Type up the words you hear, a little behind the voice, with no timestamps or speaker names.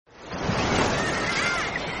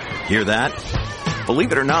Hear that?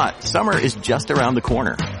 Believe it or not, summer is just around the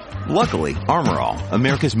corner. Luckily, Armor All,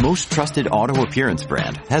 America's most trusted auto appearance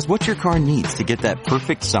brand, has what your car needs to get that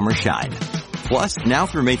perfect summer shine. Plus, now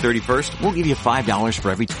through May 31st, we'll give you $5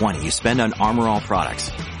 for every $20 you spend on Armor All products.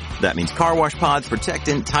 That means car wash pods,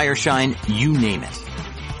 protectant, tire shine, you name it.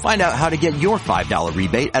 Find out how to get your $5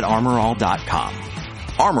 rebate at armorall.com.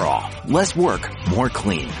 Armor All, less work, more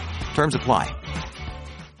clean. Terms apply.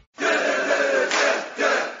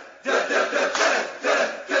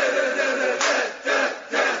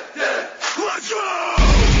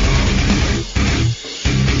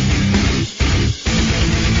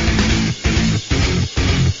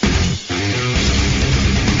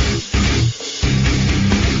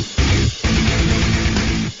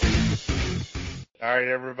 All right,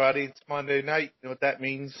 everybody, it's Monday night. You know what that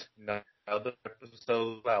means? Another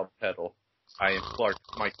episode of Loud Pedal. I am Clark,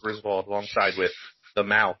 Mike Griswold, alongside with the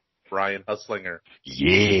Mouth, Brian Huslinger.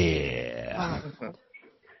 Yeah.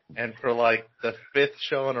 And for like the fifth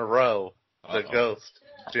show in a row, the Ghost,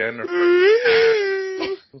 Jennifer.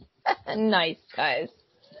 Nice, guys.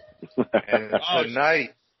 And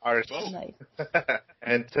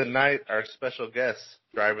tonight, our special guest,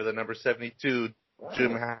 driver the number 72,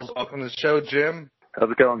 Jim Houseworth. Welcome to the show, Jim. How's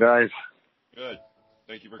it going, guys? Good.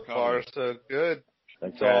 Thank you for coming. Far so good.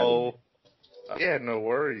 Thanks for having me. Yeah, no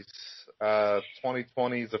worries.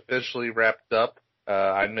 2020 is officially wrapped up.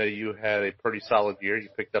 I know you had a pretty solid year. You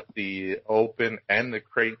picked up the Open and the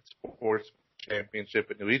Crate Sports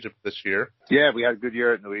Championship at New Egypt this year. Yeah, we had a good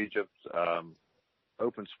year at New Egypt.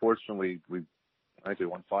 Open Sportsman, I think we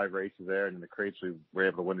won 5 races there, and in the Crates we were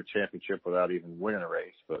able to win the championship without even winning a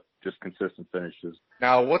race, but just consistent finishes.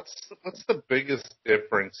 Now, what's the biggest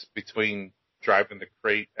difference between driving the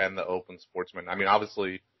Crate and the Open Sportsman? I mean,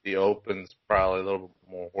 obviously the Open's probably a little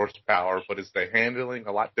more horsepower, but is the handling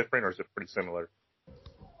a lot different, or is it pretty similar?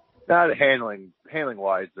 Not handling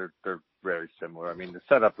wise, they're very similar. I mean, the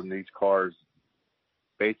setup in these cars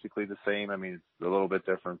basically the same. I mean, it's a little bit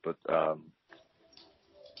different, but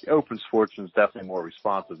the Open Sportsman is definitely more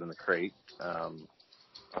responsive than the Crate.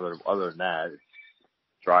 Other than that,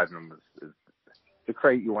 driving them is the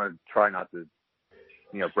Crate. You want to try not to,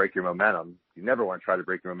 break your momentum. You never want to try to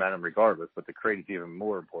break your momentum regardless, but the Crate is even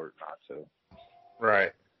more important not to.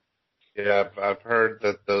 Right. Yeah, I've heard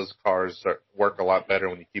that those cars work a lot better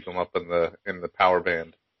when you keep them up in the power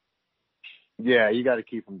band. Yeah, you got to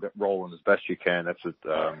keep them rolling as best you can. That's what.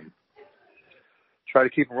 Try to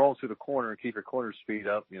keep them rolling through the corner and keep your corner speed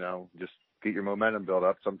up. Just get your momentum built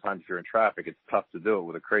up. Sometimes if you're in traffic, it's tough to do it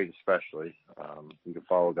with a Crate, especially. You can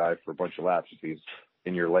follow a guy for a bunch of laps if he's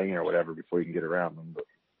in your lane or whatever before you can get around them. But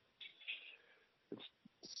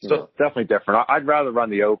it's definitely different. I'd rather run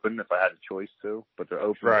the Open if I had a choice to, but the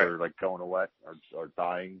Opens are like going away or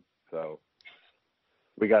dying. So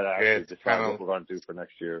we got to actually decide what we're going to do for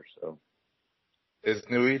next year. So is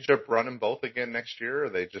New Egypt running both again next year, or are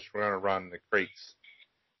they just going to run the Crates?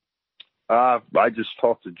 I just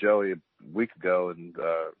talked to Joey a week ago, and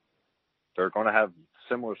they're going to have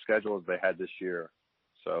similar schedule as they had this year.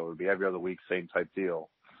 So it'll be every other week, same type deal.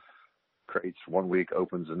 Crates 1 week,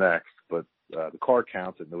 Opens the next. But the car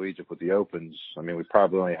count at New Egypt with the Opens, I mean, we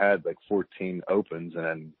probably only had like 14 Opens, and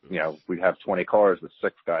then, we'd have 20 cars, but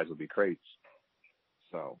 6 guys would be Crates.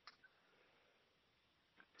 So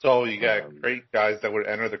you got Crate guys that would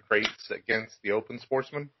enter the Crates against the Open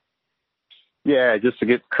Sportsman? Yeah, just to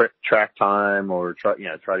get track time or try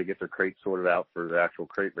to get their Crate sorted out for the actual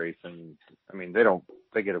Crate racing. I mean,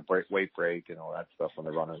 they get a weight break and all that stuff when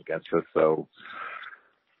they're running against us. So,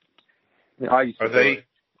 I used to do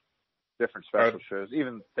different special shows.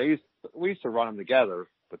 Even we used to run them together,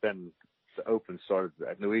 but then the Open started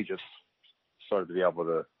at New Egypt started to be able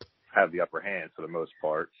to have the upper hand for the most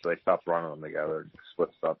part. So they stopped running them together and split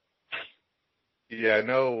stuff. Yeah, I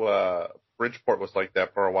know Bridgeport was like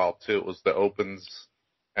that for a while too. It was the Opens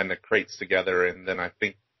and the Crates together, and then I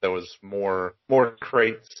think there was more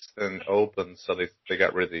Crates than Opens, so they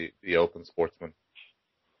got rid of the Open Sportsman.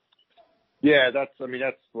 Yeah, that's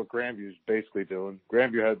what Grandview's basically doing.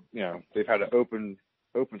 Grandview had, they've had an open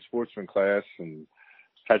Sportsman class and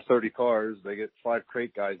had 30 cars. They get 5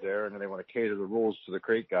 Crate guys there, and then they want to cater the rules to the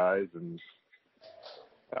Crate guys. And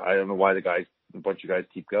I don't know why a bunch of guys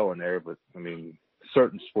keep going there, but I mean,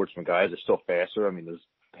 certain Sportsman guys are still faster. I mean, there's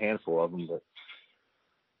a handful of them, but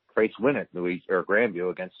Crates win it, or Grandview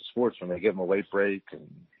against the Sportsman. They give them a weight break and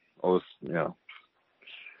all this,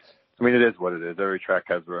 I mean, it is what it is. Every track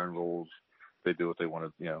has their own rules. They do what they want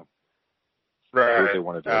to, right. do what they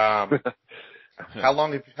want to do. How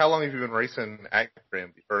long have you been racing at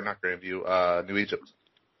Grandview, or not Grandview, New Egypt?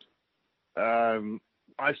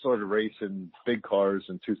 I started racing big cars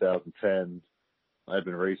in 2010. I've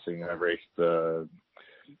been racing. I raced,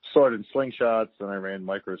 started in slingshots, and I ran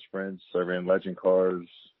micro sprints. I ran legend cars,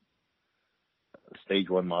 stage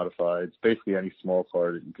one modifieds, basically any small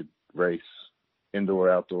car that you could race, indoor,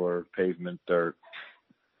 outdoor, pavement, dirt.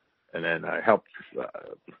 And then I helped,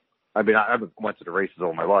 I went to the races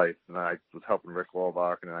all my life, and I was helping Rick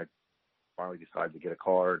Wallbach, and I finally decided to get a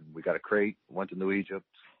car, and we got a crate, went to New Egypt,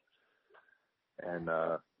 and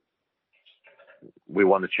we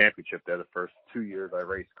won the championship there the first 2 years I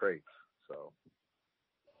raced crates. So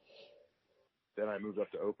then I moved up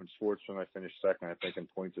to open sports, and I finished second, I think, in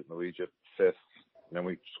points at New Egypt, fifth. And then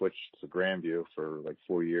we switched to Grandview for like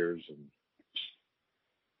 4 years, and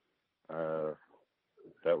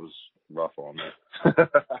that was rough on me.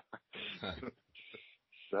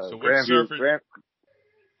 So Grandview,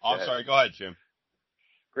 I'm sorry. Go ahead, Jim.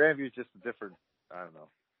 Grandview is just a different,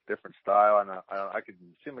 different style. And I could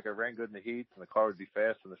seem like I ran good in the heats, and the car would be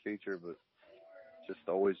fast in the feature, but just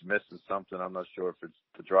always missing something. I'm not sure if it's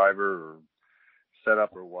the driver or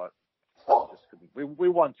setup or what. Just couldn't. We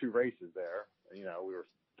won 2 races there. You know,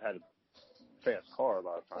 had a fast car a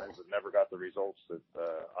lot of times, but never got the results that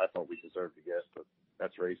I thought we deserved to get. But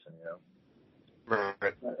that's racing, you know.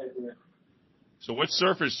 Right. So what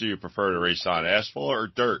surface do you prefer to race on, asphalt or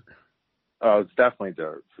dirt? Oh, it's definitely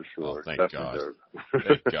dirt, for sure. Oh, thank definitely God. Dirt.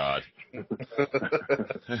 Thank God.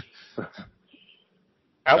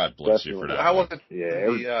 God bless you for that. How was it?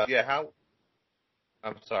 Yeah.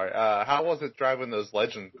 I'm sorry. How was it driving those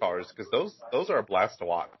legend cars? Because those are a blast to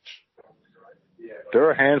watch. They're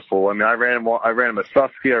a handful. I mean, I ran them at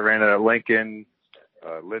Susky, I ran it at Lincoln,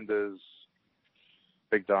 Linda's,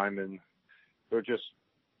 Big Diamond. They're just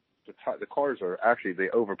the cars are actually, they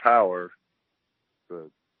overpower the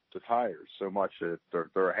tires so much that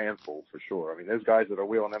they're a handful for sure. I mean, those guys that are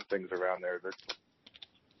wheeling them things around there,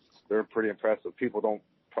 they're pretty impressive.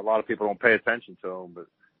 A lot of people don't pay attention to them, but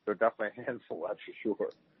they're definitely a handful, that's for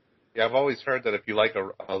sure. Yeah, I've always heard that if you like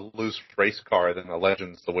a loose race car, then the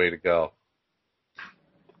Legend's the way to go.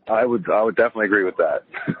 I would definitely agree with that.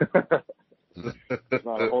 There's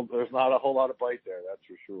not a whole lot of bite there, that's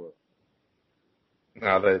for sure.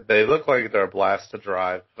 No, they look like they're a blast to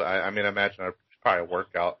drive. I mean, I imagine they're probably a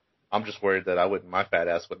workout. I'm just worried that my fat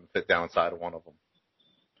ass wouldn't fit down inside of one of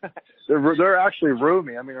them. They're actually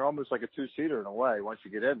roomy. I mean, they're almost like a 2-seater in a way once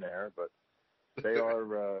you get in there, but they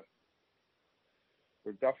are,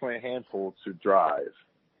 they're definitely a handful to drive.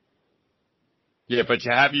 Yeah, but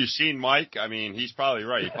have you seen Mike? I mean, he's probably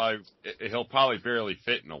right. He'll probably barely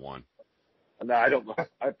fit in a one. No, I don't know.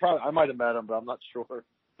 I might have met him, but I'm not sure.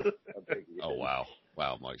 Oh, wow.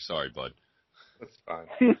 Wow, Mike. Sorry, bud. That's fine.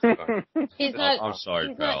 He's not. I'm sorry,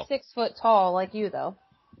 he's pal. not 6 foot tall like you, though.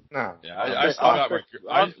 No. Yeah, I still got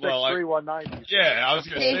I'm 6'3", 190. Yeah, I was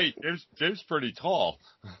gonna say Jim's pretty tall.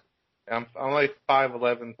 I'm like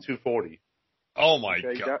 5'11", 240. Oh my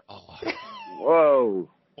Okay, God! Oh. Whoa!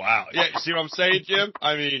 Wow. Yeah, see what I'm saying, Jim?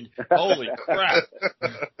 I mean, holy crap!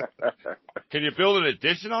 Can you build an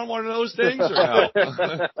addition on one of those things, or no?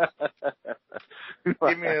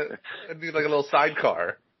 Give me I need like a little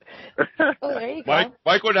sidecar. Oh, there you go.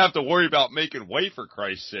 Mike wouldn't have to worry about making way, for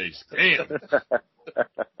Christ's sakes. Damn.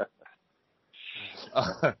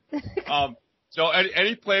 So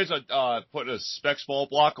any plans on putting a spec small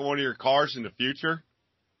block on one of your cars in the future?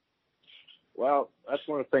 Well, that's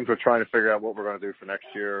one of the things we're trying to figure out what we're going to do for next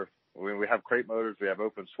year. We have crate motors, we have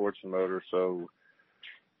open sportsman motors, so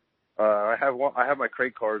I have my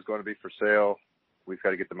crate cars going to be for sale. We've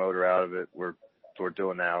got to get the motor out of it. We're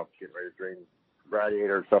doing now, getting ready to drain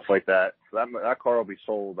radiator and stuff like that. So that car will be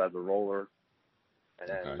sold as a roller, and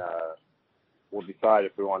then we'll decide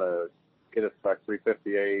if we want to get a spec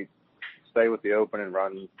 358, stay with the open and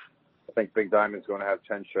run. I think Big Diamond's going to have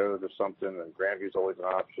 10 shows or something, and Grandview's always an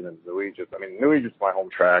option, and New Egypt. I mean, New Egypt's my home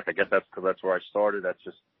track. I guess that's because that's where I started. That's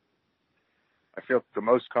just, I feel the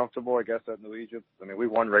most comfortable, I guess, at New Egypt. I mean, we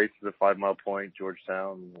won races at 5 Mile Point,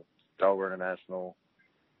 Georgetown, Delaware International,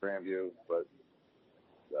 Grandview, but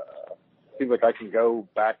it seems like I can go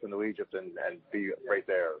back to New Egypt and be right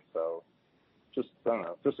there. So just, I don't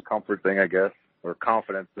know, just a comfort thing, I guess, or a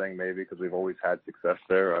confidence thing maybe, because we've always had success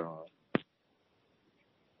there. I don't know.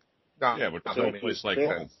 Yeah, but there's no place like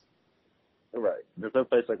home. Right. There's no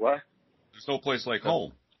place like what? There's no place like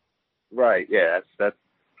home. Right. Yeah. That's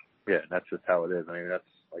just how it is. I mean, that's,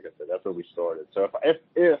 like I said, that's where we started. So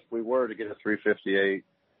if we were to get a 358,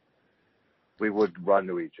 we would run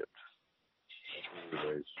to Egypt.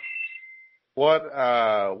 What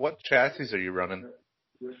chassis are you running?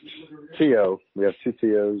 TO. We have 2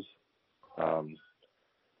 TOs.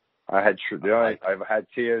 I've had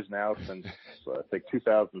TOs now since I think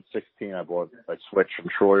 2016. I switched from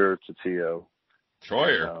Troyer to TO.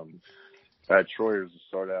 Troyer. I had Troyers to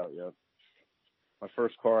start out. Yeah, my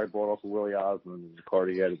first car I bought off of Willie Osmond, the car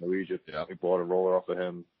he had in New Egypt. Yep. I bought a roller off of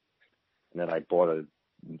him, and then I bought a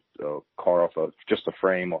car off of just a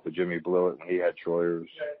frame off of Jimmy Blewett when he had Troyers.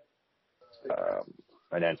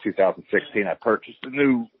 And then 2016, I purchased a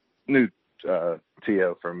new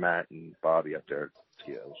TO from Matt and Bobby up there at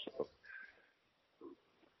TO. So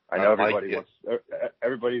I know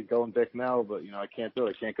everybody's going big now, but I can't do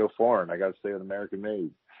it. I can't go foreign. I got to stay with American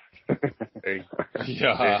made. There you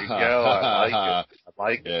Yeah. go. I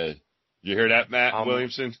like it. You hear that, Matt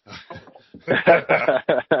Williamson?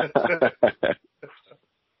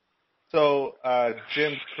 So,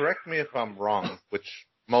 Jim, correct me if I'm wrong, which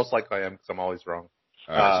most likely I am because I'm always wrong.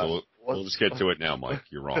 All right, so we'll just get to it now, Mike.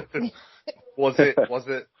 You're wrong. Was it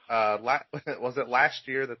last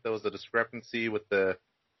year that there was a discrepancy with the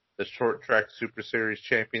short track Super Series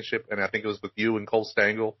championship, and I think it was with you and Cole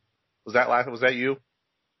Stengel? Was that you?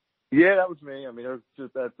 Yeah, that was me. I mean,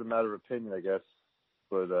 that's a matter of opinion, I guess.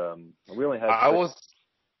 But we only had.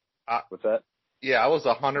 What's that? Yeah, I was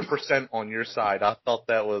 100% on your side. I thought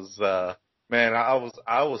that was man. I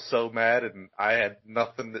was so mad, and I had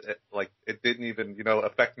nothing it didn't even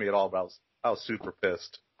affect me at all. But I was super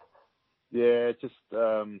pissed. Yeah, it just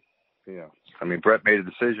I mean, Brett made a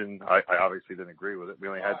decision. I obviously didn't agree with it. We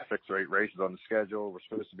only had 6 or 8 races on the schedule. We're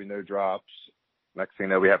supposed to be no drops. Next thing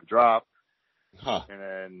you know, we have a drop. Huh. And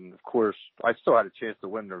then, of course, I still had a chance to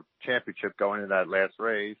win the championship going into that last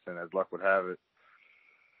race, and as luck would have it,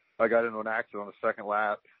 I got into an accident on the second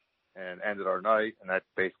lap and ended our night, and that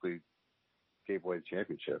basically gave away the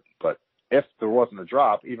championship. But if there wasn't a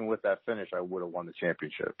drop, even with that finish, I would have won the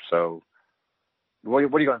championship. So what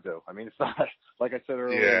are you going to do? I mean, it's not, like I said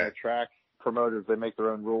earlier, the track promoters, they make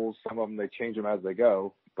their own rules. Some of them, they change them as they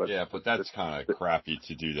go. But yeah, but that's kind of crappy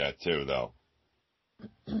to do that too, though.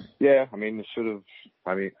 Yeah, I mean, this year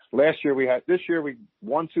we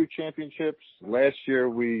won 2 championships. Last year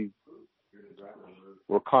we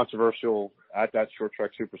were controversial at that short track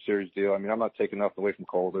Super Series deal. I mean, I'm not taking nothing away from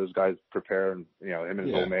Cole. Those guys prepare, and him and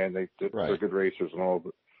his old man, they're good racers and all.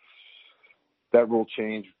 But that rule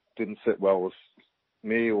change didn't sit well with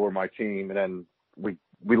me or my team. And then we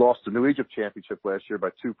lost the New Egypt championship last year by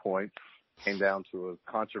 2 points. Came down to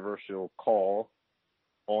a controversial call,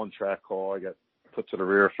 on-track call. I got put to the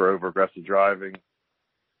rear for over-aggressive driving,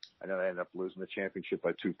 and then I ended up losing the championship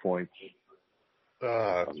by 2 points.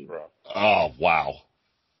 That's rough. Oh, wow.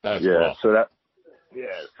 That's rough. So that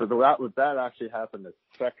actually happened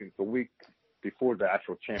the week before the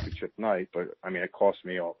actual championship night, but I mean, it cost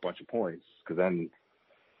me a bunch of points, because then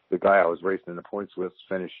the guy I was racing in the points with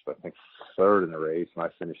finished, I think, 3rd in the race, and I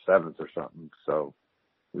finished 7th or something, so.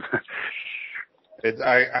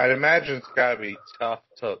 I'd imagine it's got to be tough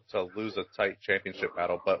to lose a tight championship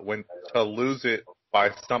battle, but to lose it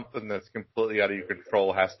by something that's completely out of your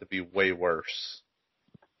control has to be way worse.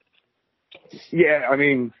 Yeah, I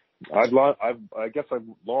mean, I guess I've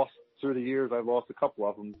lost through the years. I've lost a couple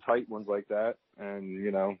of them, tight ones like that, and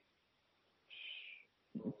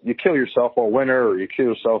you kill yourself all winter, or you kill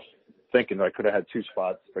yourself thinking I could have had 2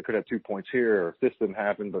 spots, I could have 2 points here, or if this didn't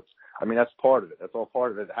happen. But I mean, that's part of it. That's all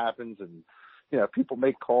part of it. It happens, and people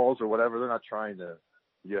make calls or whatever. They're not trying to.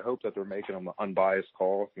 You hope that they're making them unbiased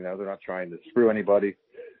calls. They're not trying to screw anybody.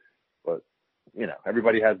 But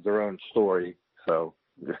everybody has their own story, so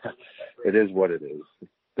it is what it is.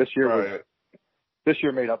 This year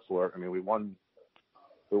made up for it. I mean, we won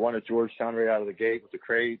at Georgetown right out of the gate with the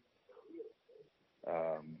crate,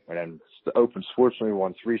 and then the Open Sportsman, we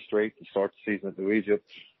won 3 straight to start the season at New Egypt,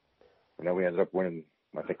 and then we ended up winning.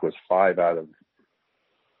 I think it was 5 out of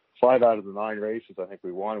the 9 races. I think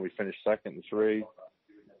we won. We finished 2nd in 3.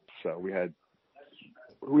 So we had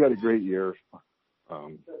a great year.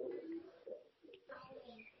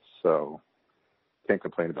 So can't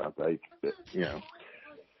complain about that.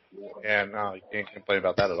 Yeah, no, you can't complain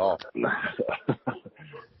about that at all.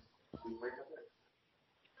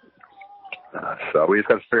 So we just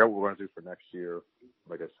got to figure out what we're going to do for next year.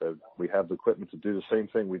 Like I said, we have the equipment to do the same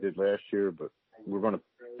thing we did last year, but we're going to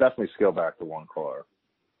definitely scale back to 1 car.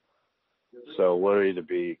 So it'll either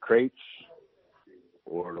be crates,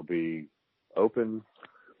 or it'll be open,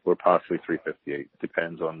 or possibly 358.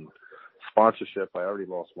 Depends on sponsorship. I already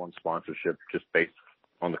lost 1 sponsorship just based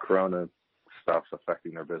on the Corona stuff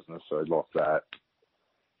affecting their business, so I lost that.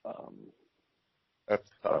 That's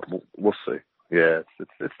tough. We'll see. Yeah,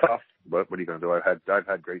 it's tough, but what are you going to do? I've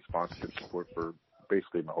had great sponsorship support for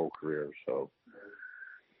basically my whole career, so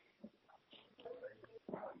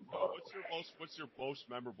What's your most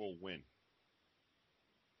memorable win?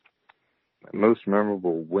 Most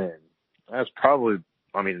memorable win. That's probably,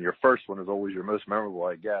 I mean, your first one is always your most memorable,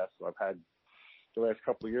 I guess. I've had the last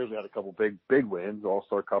couple of years, we had a couple big wins,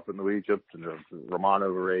 All-Star Cup in New Egypt and the Romano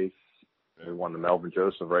race. We won the Melvin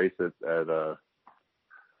Joseph race at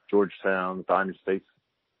Georgetown, Diamond States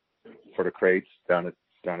for the crates down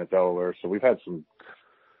at Delaware. So we've had some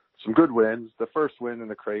good wins. The first win in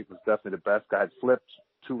the crate was definitely the best. I had flipped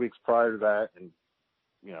 2 weeks prior to that, and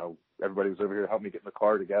everybody was over here to help me get in the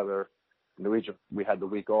car together. In New Egypt, we had the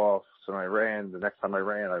week off, so when I ran, the next time I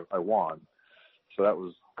ran, I won. So that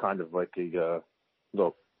was kind of like a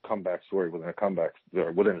little comeback story within a comeback,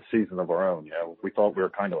 or within a season of our own. We thought we were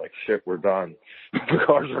kind of like, shit, we're done. The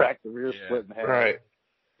cars wrecked, the rear split in half. Right.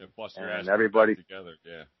 And everybody together,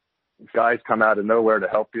 guys come out of nowhere to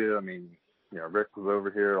help you. I mean, Rick was over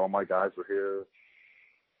here, all my guys were here.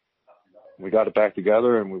 We got it back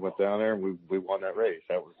together, and we went down there, and we won that race.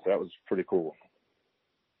 That was pretty cool.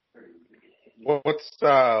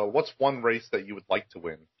 What's one race that you would like to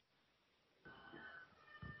win?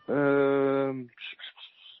 I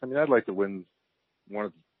mean, I'd like to win one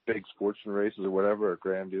of the big sportsman races or whatever at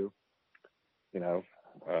Grandview.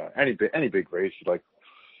 Any big race.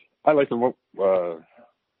 I like to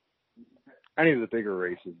any of the bigger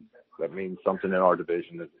races that means something in our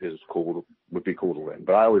division is cool. Would be cool to win.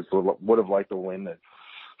 But I always would have liked to win the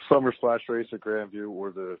summer slash race at Grandview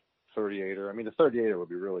or the 38er. I mean, the 38er would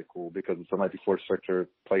be really cool because it's the night before Stricter,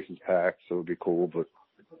 place is packed, so it would be cool. But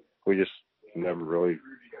we just never really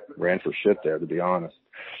ran for shit there, to be honest.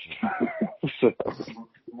 So.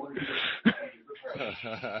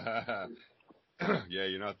 Yeah,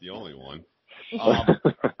 you're not the only one. Some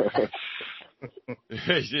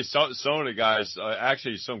of the guys,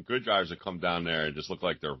 actually, some good drivers that come down there and just look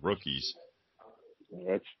like they're rookies.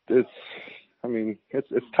 It's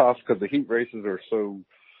tough because the heat races are so.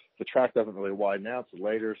 The track doesn't really widen out to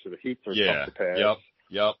later, so the heats are tough to pass.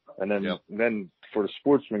 Yep. And then for the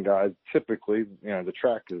sportsman guys, typically, the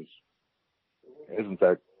track isn't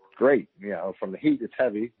that great. From the heat, it's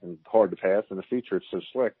heavy and hard to pass, and the feature, it's so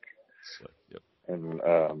slick. Yep. And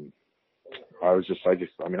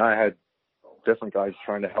I had different guys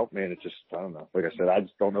trying to help me, and it just, I don't know. Like I said, I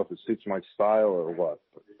just don't know if it suits my style or what.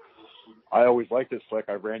 But I always liked it slick.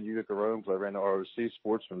 I ran Utica Rome because I ran the ROC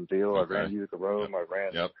Sportsman deal. Okay. I ran Utica Rome. I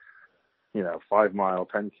ran, 5 mile,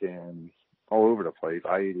 10 can, all over the place,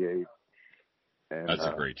 I-88. And that's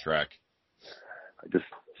a great track. I just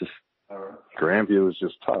Grandview is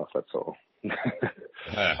just tough. That's all.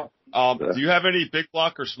 Do you have any big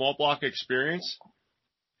block or small block experience?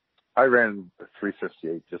 I ran a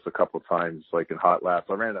 358 just a couple of times, like in hot laps.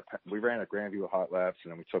 We ran at Grandview hot laps,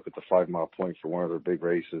 and then we took it to 5 mile point for one of their big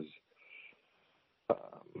races. And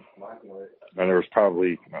there was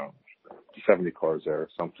probably 70 cars there or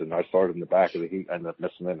something. I started in the back of the heat, ended up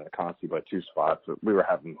missing in at Conti by 2 spots. But we were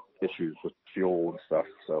having issues with fuel and stuff,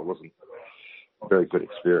 so it wasn't a very good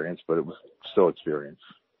experience, but it was still experience.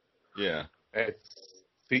 Yeah. It's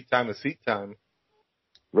seat time is seat time.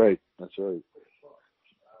 Right, that's right.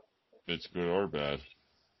 It's good or bad.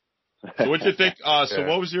 So what'd you think? So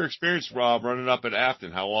what was your experience, Rob, running up at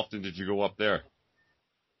Afton? How often did you go up there?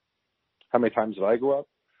 How many times did I go up?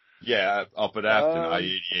 Yeah, up at Afton,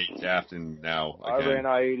 I-88 to Afton now. Again. I ran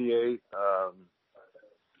I-88.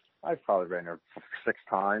 I probably ran there 6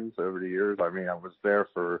 times over the years. I mean, I was there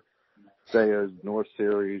for Dea's North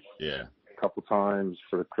Series. Yeah. A couple times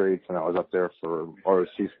for the crates, and I was up there for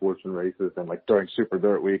ROC Sportsman races, and like during Super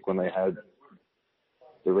Dirt Week when they had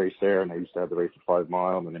the race there, and they used to have the race at 5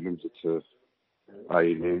 mile, and then they moved it to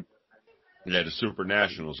I-88. Yeah, the Super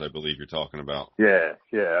Nationals, I believe you're talking about. Yeah.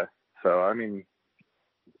 So, I mean,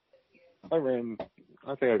 I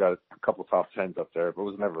think I got a couple top 10s up there, but it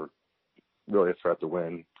was never really a threat to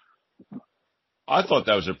win. I thought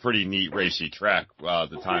that was a pretty neat racy track,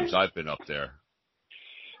 the times I've been up there.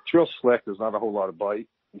 It's real slick. There's not a whole lot of bite.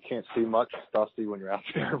 You can't see much. It's dusty when you're out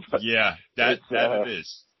there. But yeah, that it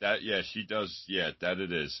is. She does. Yeah, that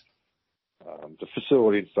it is. The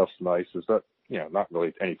facility and stuff's nice. There's not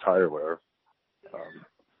really any tire wear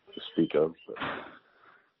to speak of.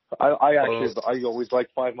 But I always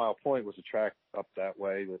liked 5 Mile Point was a track up that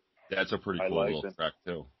way. That's a pretty cool little track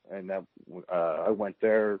too. And that I went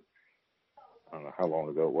there. I don't know how long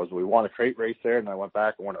ago it was. We won a crate race there, and I went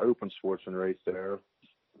back and won an open sportsman race there.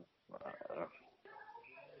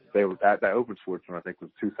 That open sportsman, I think,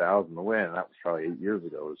 was 2000 to win, and that was probably 8 years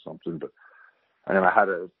ago or something. And then I had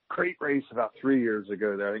a crate race about 3 years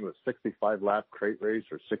ago there. I think it was 65 lap crate race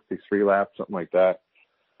or 63 laps, something like that.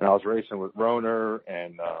 And I was racing with Roner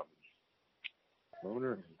and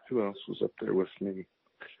who else was up there with me?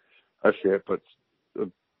 I see it, but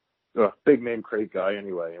a big name crate guy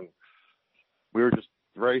anyway. And we were just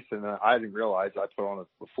racing, and I didn't realize I put on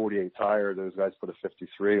a 48 tire. Those guys put a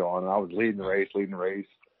 53 on, and I was leading the race.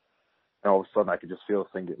 And all of a sudden, I could just feel the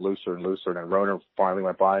thing get looser and looser. And then Roner finally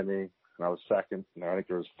went by me, and I was second. And I think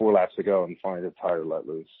there was 4 laps to go, and finally the tire let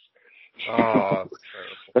loose. Oh,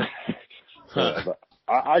 that's terrible. But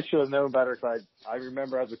I should have known better, because I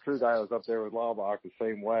remember as a crew guy, I was up there with Laubach the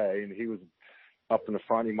same way, and he was up in the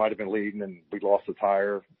front. He might have been leading, and we lost the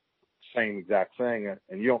tire. Same exact thing.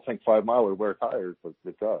 And you don't think 5 Mile would wear tires, but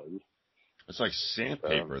it does. It's like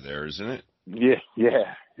sandpaper there, isn't it? Yeah.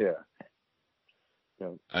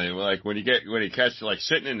 I mean, like when you catch, like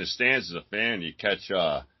sitting in the stands as a fan, you catch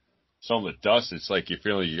some of the dust. It's like you're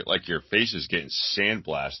feeling like your face is getting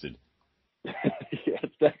sandblasted. Yeah,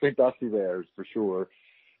 it's definitely dusty there for sure.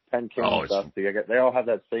 Penn Canyon dusty. They all have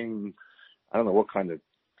that same. I don't know what kind of.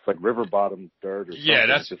 It's like river bottom dirt. Or yeah,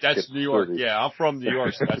 that's New York. dirty. Yeah, I'm from New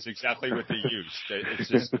York, so that's exactly what they use.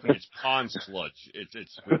 It's pond sludge.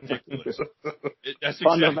 It's ridiculous.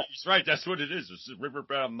 He's right. That's what it is. It's a river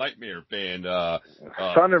bottom nightmare band.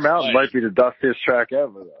 Thunder Mountain might be the dustiest track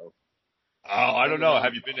ever, though. Oh, I don't know.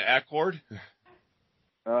 Have you been to Accord?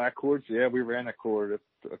 Accord's, yeah, we ran Accord.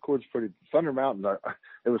 Accord's pretty. Thunder Mountain.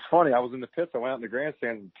 It was funny. I was in the pits. I went out in the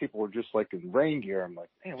grandstand, and people were just like in rain gear. I'm like,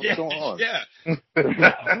 man, what's going on? Yeah.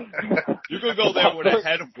 You're gonna go there with a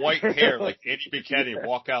head of white hair, like Andy Buchanan, and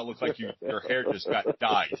walk out, look like your hair just got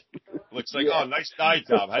dyed. Looks like, oh, nice dye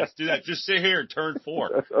job. How'd you do that? Just sit here and turn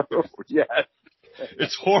 4. Yes.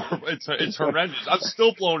 It's horrible. It's horrendous. I'm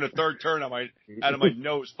still blowing a third turn out of my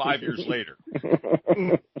nose 5 years later.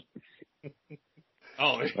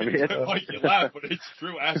 Oh, like you laugh, but it's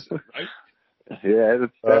true acid, right? Yeah,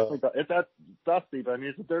 it's definitely that's dusty, but I mean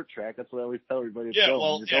it's a dirt track. That's what I always tell everybody. You're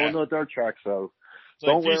going to a dirt track, so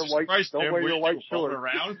don't wear white. Don't wear your white shorts.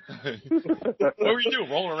 Around. What were you doing?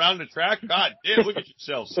 Rolling around the track? God damn! Look at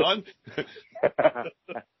yourself, son.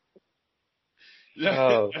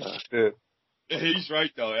 Oh shit. He's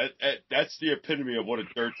right though. That's the epitome of what a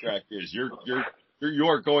dirt track is.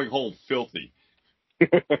 You're going home filthy.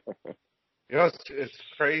 You know, it's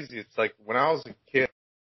crazy. It's like when I was a kid,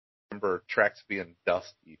 I remember tracks being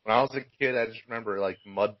dusty. When I was a kid, I just remember like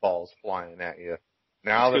mud balls flying at you.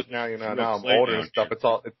 Now I'm older and stuff.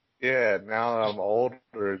 Now that I'm older,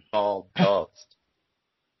 it's all dust.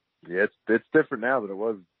 Yeah, it's different now than it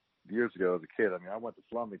was years ago as a kid. I mean, I went to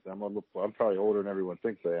Flemington. I'm probably older than everyone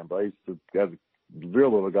thinks I am, but I used to, as a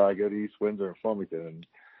real little guy, go to East Windsor and Flemington. And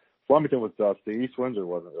Flemington was dusty. East Windsor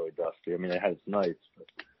wasn't really dusty. I mean, it had its nights, but.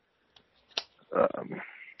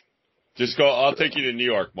 Just go. I'll take you to New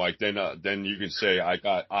York, Mike. Then you can say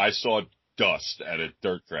I saw dust at a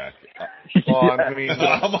dirt track. Well, I mean,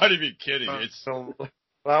 I'm not even kidding. When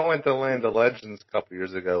I went to Land of Legends a couple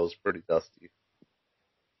years ago, it was pretty dusty.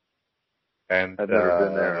 And I've never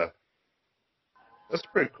been there. It's a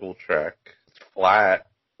pretty cool track. It's flat,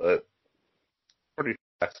 but pretty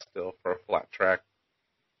flat still for a flat track.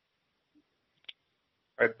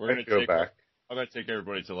 I'd go back. I'm going to take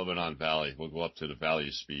everybody to Lebanon Valley. We'll go up to the Valley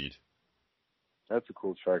of Speed. That's a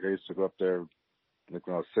cool track. I used to go up there like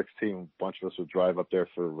when I was 16. A bunch of us would drive up there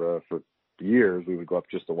for years. We would go up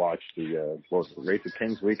just to watch the Race of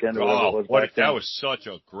Kings weekend. That was such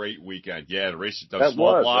a great weekend. Yeah, the Race of the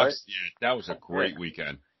Small Blocks. Right? Yeah, that was a great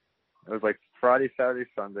weekend. It was like Friday, Saturday,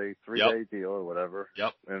 Sunday, 3-day deal or whatever.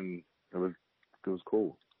 Yep. And it was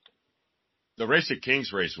cool. The Race of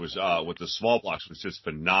Kings race was with the small blocks was just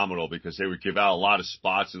phenomenal because they would give out a lot of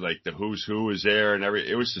spots and like the who's who was there and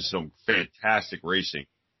it was just some fantastic racing.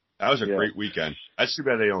 That was a great weekend. That's too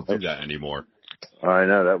bad they don't do that anymore. I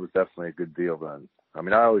know, that was definitely a good deal then. I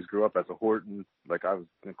mean, I always grew up as a Horton. Like I was,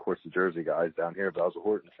 of course, the Jersey guys down here, but I was a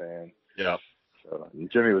Horton fan. Yeah. So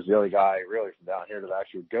Jimmy was the only guy really from down here that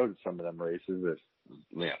actually would go to some of them races,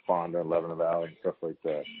 Fonda and Lebanon Valley and stuff like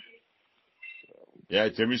that. Yeah,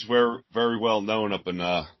 Jimmy's very well known up in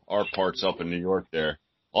our parts up in New York there.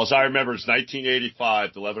 Also, I remember it's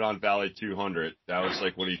 1985, the Lebanon Valley 200. That was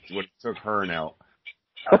like when he took Hearn out.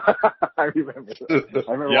 I remember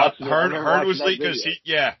that. Hearn was late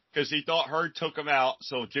because he thought Hearn took him out.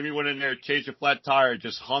 So Jimmy went in there, changed a flat tire,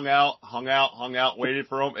 just hung out, waited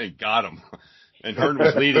for him, and got him. And Hearn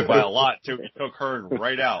was leading by a lot too. He took Hearn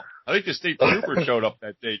right out. I think the state trooper showed up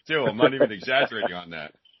that day too. I'm not even exaggerating on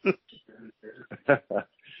that.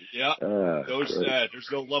 Yeah, there's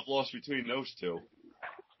no love lost between those two.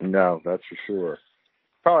 No, that's for sure.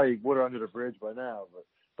 Probably water under the bridge by now, but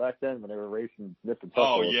back then when they were racing nip and tuck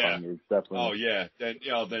all the time, it was definitely. Oh yeah,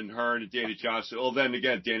 then Hearn and Danny Johnson. Well, then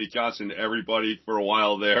again, Danny Johnson, everybody for a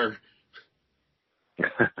while there.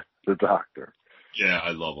 The doctor. Yeah,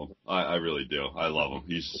 I love him. I really do. I love him.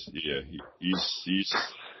 He's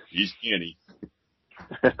canny.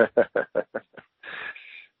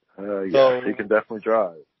 Yeah, he can definitely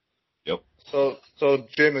drive. Yep. So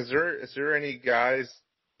Jim, is there any guys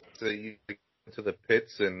that you get into the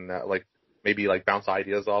pits and like maybe like bounce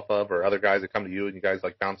ideas off of, or other guys that come to you and you guys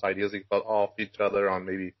like bounce ideas off each other on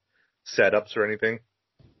maybe setups or anything?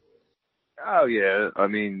 Oh yeah, I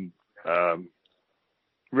mean,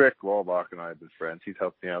 Rick Walbach and I have been friends. He's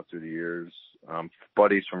helped me out through the years.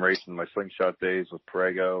 Buddies from racing my slingshot days with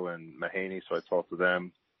Prego and Mahaney, so I talked to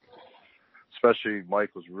them. Especially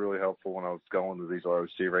Mike was really helpful when I was going to these ROC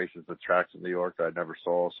races, the tracks in New York that I never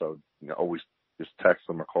saw. So, always just text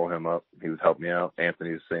him or call him up. He would help me out.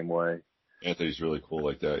 Anthony the same way. Anthony's really cool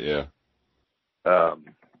like that, yeah.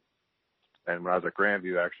 And when I was at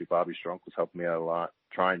Grandview, actually, Bobby Strunk was helping me out a lot,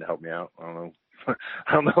 trying to help me out. I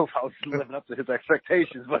don't know if I was living up to his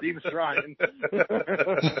expectations, but he was trying.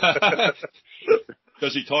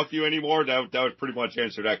 Does he talk to you anymore? That would pretty much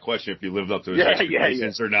answer that question if you lived up to his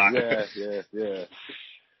expectations or not.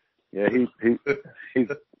 Yeah. He's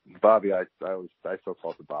Bobby. I still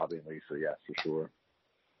talk to Bobby and Lisa. Yes, for sure.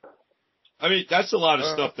 I mean, that's a lot of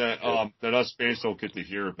stuff that us fans don't get to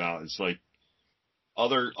hear about. It's like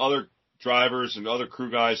other drivers and other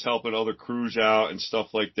crew guys helping other crews out and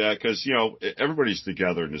stuff like that. Because everybody's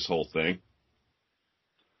together in this whole thing.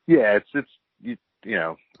 Yeah, it's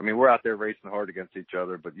I mean, we're out there racing hard against each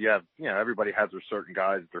other, but everybody has their certain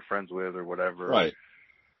guys that they're friends with or whatever. Right.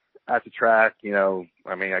 At the track,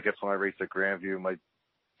 I mean, I guess when I raced at Grandview, my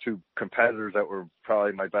two competitors that were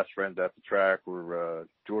probably my best friends at the track were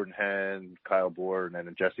Jordan Henn, Kyle Bohr, and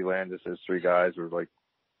then Jesse Landis. Those three guys were like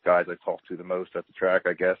guys I talked to the most at the track,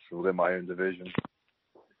 I guess, within my own division.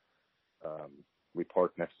 We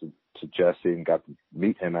parked next to Jesse and got to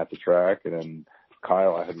meet him at the track, and then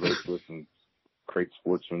Kyle I had raced with and crate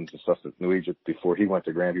sportsmen and stuff at New Egypt before he went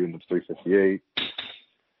to Grandview in the 358.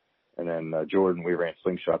 And then Jordan, we ran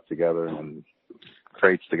slingshot together and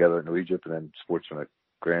crates together at New Egypt, and then sportsman at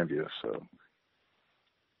Grandview. So,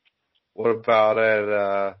 what about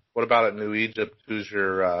at New Egypt? Who's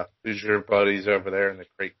your buddies over there in the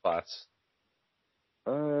crate class?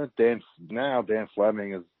 Dan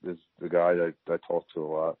Fleming is the guy that I talk to a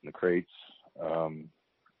lot in the crates.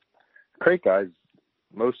 Crate guys,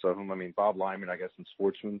 most of them. I mean, Bob Lyman, I guess, in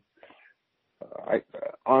sportsman. I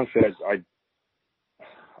honestly,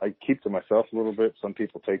 I keep to myself a little bit. Some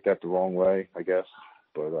people take that the wrong way, I guess.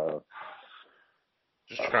 But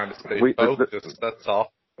just trying to stay focused. That's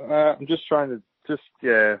all. I'm just trying to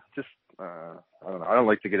I don't know. I don't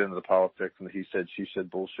like to get into the politics and the he said, she said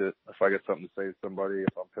bullshit. If I get something to say to somebody,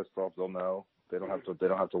 if I'm pissed off, they'll know. They don't have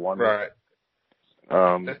to wonder. Right.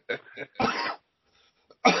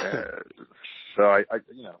 So I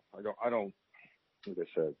don't. Like I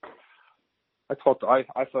said, I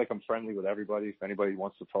feel like I'm friendly with everybody. If anybody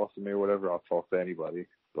wants to talk to me or whatever, I'll talk to anybody.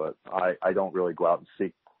 But I don't really go out and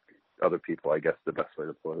seek other people. I guess the best way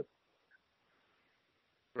to put it.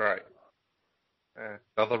 Right.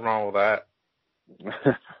 Nothing wrong with that.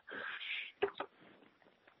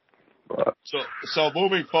 So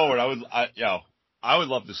moving forward, I would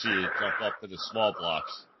love to see you jump up to the small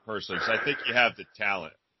blocks personally, because I think you have the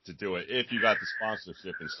talent to do it if you got the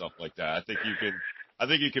sponsorship and stuff like that. I think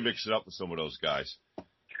you can mix it up with some of those guys.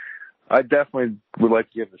 I definitely would like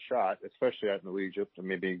to give it a shot, especially at New Egypt. And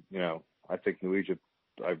maybe, I think New Egypt,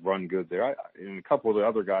 I've run good there. And a couple of the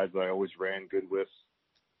other guys that I always ran good with,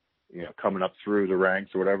 coming up through the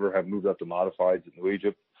ranks or whatever, have moved up to modifieds at New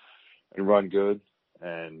Egypt and run good.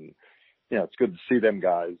 And, it's good to see them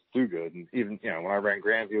guys do good. And even, when I ran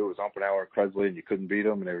Grandview, it was Umpenauer and Kresley, and you couldn't beat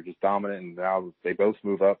them, and they were just dominant. And now they both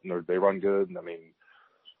move up and they run good. And I mean,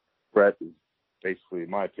 Brett is basically, in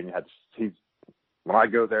my opinion, when I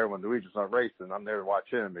go there, when Luigi's not racing, I'm there to watch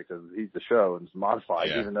him because he's the show and it's modified,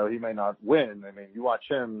 even though he may not win. I mean, you watch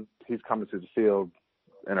him, he's coming to the field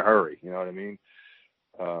in a hurry. You know what I mean?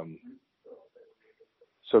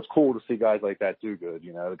 So it's cool to see guys like that do good.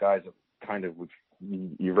 The guys that kind of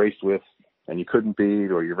you raced with and you couldn't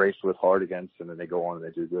beat, or you raced with hard against, and then they go on and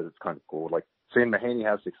they do good. It's kind of cool. Like seeing Mahaney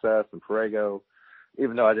have success and Prego,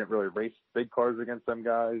 even though I didn't really race big cars against them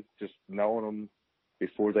guys, just knowing them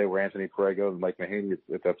before they were Anthony Prego and Mike Mahaney,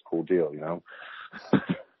 that's a cool deal,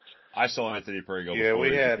 I saw Anthony Prego before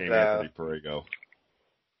he became Anthony Prego.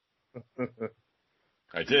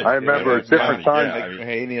 I did. I remember at different times. Mike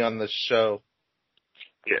Mahaney on the show.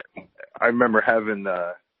 Yeah. I remember having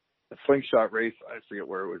a slingshot race. I forget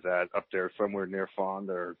where it was at, up there somewhere near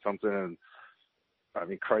Fonda or something. And I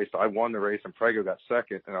mean, Christ, I won the race and Prego got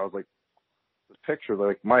second. And I was like, the picture,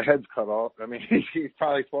 like my head's cut off. I mean, he's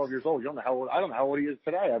probably 12 years old. You don't know how old. I don't know how old he is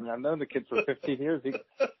today. I mean, I've known the kid for 15 years.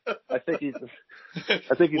 I think he's.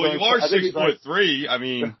 Well, only, you are 6'3". I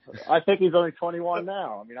mean, I think he's only 21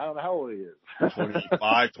 now. I mean, I don't know how old he is.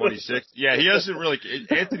 25, 26. Yeah, he doesn't really.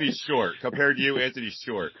 Anthony's short compared to you. Anthony's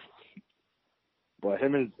short. But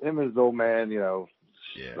him and his old man, you know.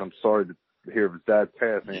 Yeah. I'm sorry to hear of his dad's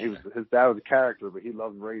passing. His dad was a character, but he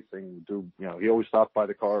loved racing. He always stopped by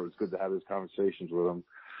the car. It was good to have his conversations with him.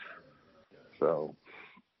 So.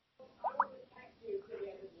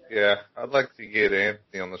 Yeah, I'd like to get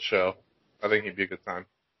Anthony on the show. I think he'd be a good time.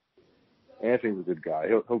 Anthony's a good guy.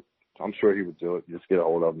 I'm sure he would do it. You just get a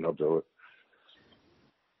hold of him, he'll do it.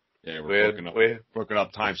 Yeah, we're booking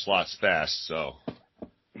up time slots fast, so.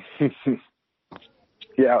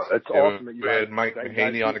 Yeah, it's awesome that you we had Mike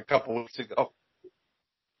Mahaney on a couple weeks ago.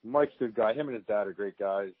 Mike's a good guy. Him and his dad are great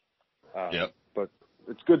guys. Yep. But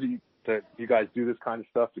it's good that you guys do this kind of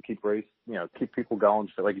stuff to keep keep people going.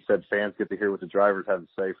 So like you said, fans get to hear what the drivers have to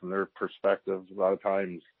say from their perspective. A lot of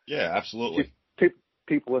times. Yeah, absolutely.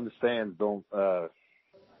 People in the stands don't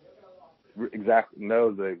exactly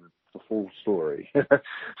know the full story.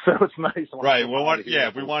 So it's nice. Right. We want to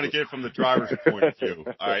get it from the driver's point of view.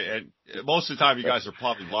 All right. And most of the time you guys are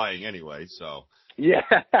probably lying anyway, so. Yeah.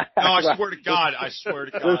 No, I swear to God,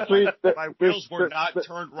 my wheels were not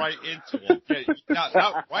turned right into them.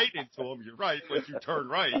 Not right into them, you're right, but you turn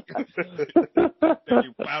right. Then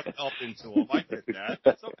you wound up into them. I get that.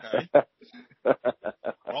 That's okay. We're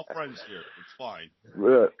all friends here. It's fine.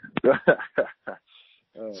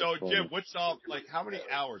 So, Jim, what's how many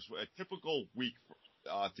hours, a typical week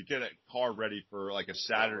to get a car ready for like a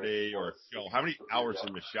Saturday or a show? How many hours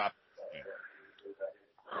in the shop?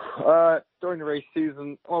 During the race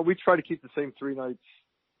season, we try to keep the same 3 nights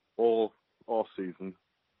all season,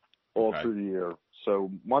 through the year.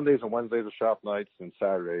 So Mondays and Wednesdays are shop nights and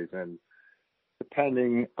Saturdays. And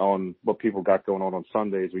depending on what people got going on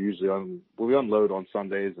Sundays, we usually we unload on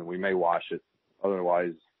Sundays and we may wash it.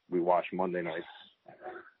 Otherwise, we wash Monday nights.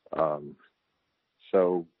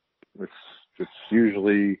 So it's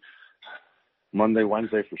usually Monday,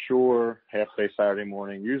 Wednesday for sure, half day Saturday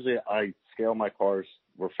morning. Usually I scale my cars.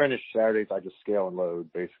 We're finished Saturdays. I just scale and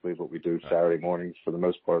load, basically what we do Saturday mornings for the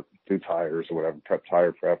most part, do tires or whatever,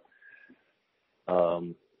 tire prep.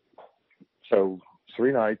 So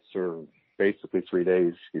 3 nights or basically 3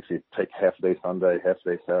 days. If you take half a day Sunday, half a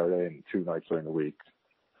day Saturday, and 2 nights during the week.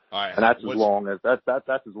 All right. And that's as long as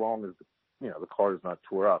the car is not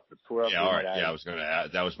tore up. If it's tore up. Yeah, all right. Yeah, I was going to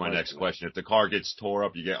add. That was my next question. If the car gets tore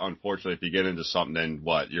up, unfortunately, if you get into something, then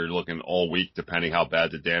what? You're looking all week, depending how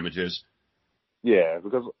bad the damage is. Yeah,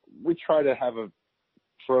 because we try to have a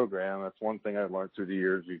program. That's one thing I've learned through the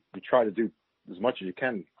years. We try to do as much as you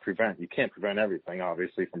can prevent. You can't prevent everything,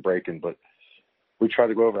 obviously, from breaking, but we try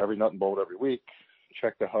to go over every nut and bolt every week,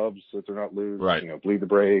 check the hubs so that they're not loose. Right. Bleed the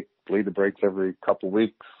brakes every couple of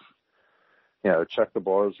weeks. Check the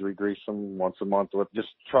bars, re-grease them once a month. Just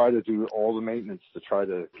try to do all the maintenance to try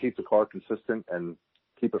to keep the car consistent and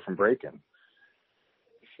keep it from breaking.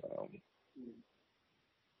 So.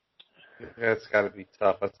 Yeah, it's got to be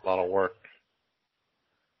tough. That's a lot of work.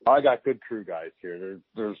 I got good crew guys here.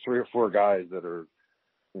 There's 3 or 4 guys that are,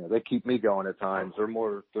 they keep me going at times.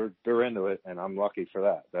 They're into it, and I'm lucky for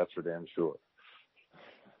that. That's for damn sure.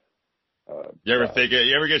 You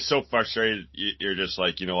ever get so frustrated, you're just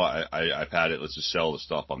like, you know what, I've had it, let's just sell the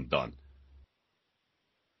stuff, I'm done.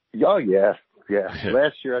 Oh, yeah.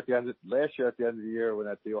 Last year at the end of the year when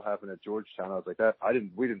that deal happened at Georgetown, I was like,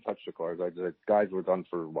 we didn't touch the cars. Guys were done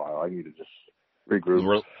for a while. I need to just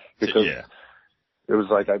regroup. Because it was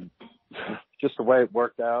like, just the way it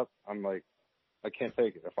worked out, I'm like, I can't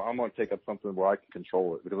take it. If I'm going to take up something where I can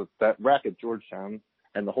control it, because that wreck at Georgetown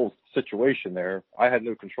and the whole situation there, I had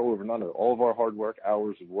no control over none of it. All of our hard work,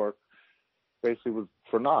 hours of work, basically was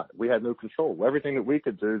for naught. We had no control. Everything that we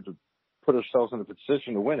could do to put ourselves in a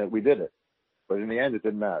position to win it, we did it. But in the end, it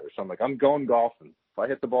didn't matter. So I'm like, I'm going golfing. If I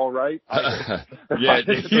hit the ball right, if I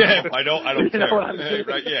don't care.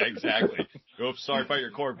 Right, yeah, exactly. Oops, sorry about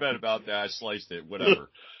your Corvette about that. I sliced it. Whatever.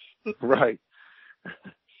 Right.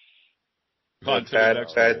 Bad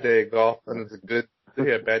day of golfing is a good.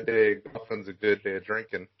 Yeah, bad day of golfing is a good day of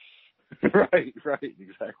drinking. Right,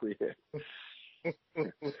 exactly.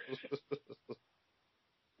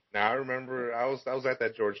 Now I remember I was at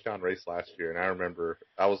that Georgetown race last year, and I remember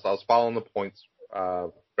I was following the points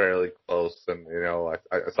fairly close, and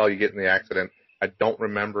I saw you get in the accident. I don't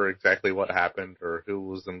remember exactly what happened or who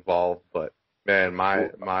was involved, but man,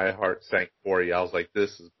 my heart sank for you. I was like,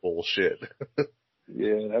 this is bullshit.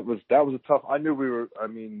 Yeah, that was a tough. I knew we were. I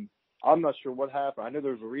mean, I'm not sure what happened. I knew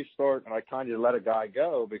there was a restart, and I kind of let a guy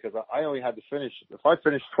go because I only had to finish. If I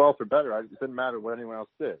finished 12th or better, it didn't matter what anyone else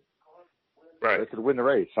did. Right. They could win the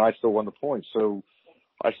race, and I still won the points. So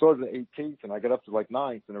I started at 18th, and I got up to like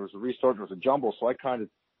 9th, and there was a restart, and there was a jumble. So I kind of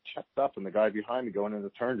checked up, and the guy behind me going into the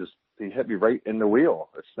turn he hit me right in the wheel.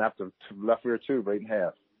 It snapped the left rear tube right in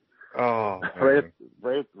half. Oh, right at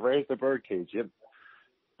the bird cage.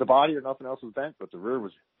 The body or nothing else was bent, but the rear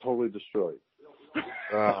was totally destroyed.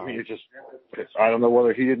 I mean, I don't know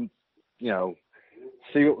whether he didn't,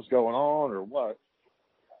 see what was going on or what.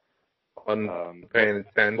 Paying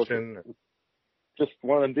attention. Just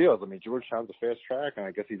one of them deals. I mean, Georgetown's a fast track, and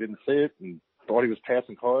I guess he didn't see it and thought he was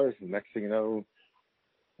passing cars. And next thing you know,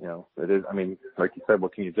 it is. I mean, like you said,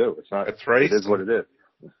 what can you do? It's not. It's race. It is what it is.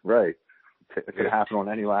 Right. It could happen on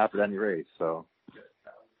any lap at any race. So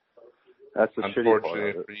that's the shitty part.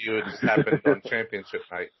 Unfortunately for you, it just happened on championship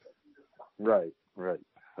night. Right.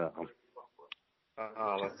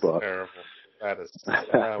 Oh, that's terrible. That is,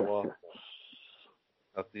 well,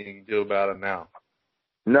 nothing you can do about it now.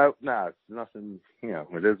 No, it's nothing,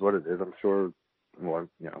 it is what it is. I'm sure,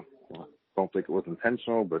 don't think it was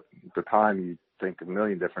intentional, but at the time you think a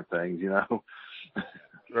million different things,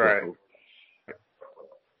 Right.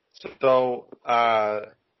 So,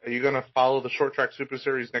 are you going to follow the Short Track Super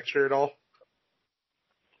Series next year at all?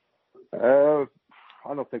 I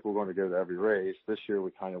don't think we're going to go to every race. This year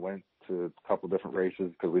we kind of went to a couple different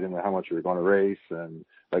races because we didn't know how much we were going to race. And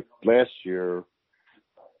like last year,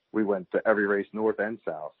 we went to every race north and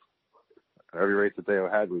south. Every race that Deo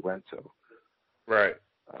had, we went to. Right.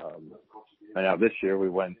 And now this year we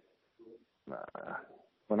went, the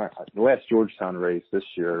last Georgetown race this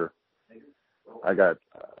year, I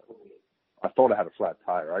thought I had a flat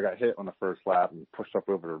tire. I got hit on the first lap and pushed up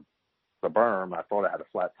over the berm. I thought I had a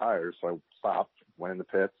flat tire, so I stopped, went in the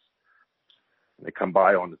pits. And they come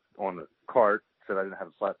by on the cart, said I didn't have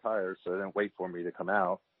a flat tire, so they didn't wait for me to come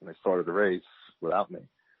out, and they started the race without me.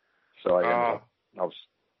 So I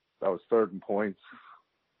was third in points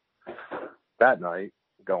that night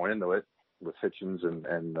going into it with Hitchens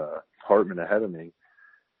and Hartman ahead of me,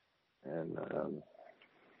 and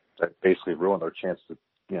that basically ruined our chance to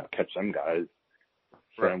catch them guys.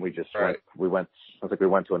 So then we just went. I think we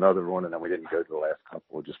went to another one, and then we didn't go to the last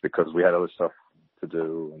couple just because we had other stuff to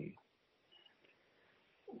do. And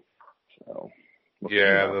so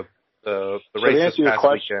the race this past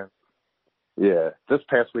weekend. Yeah, this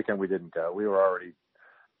past weekend we didn't go. We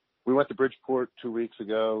went to Bridgeport 2 weeks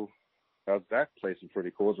ago. That place was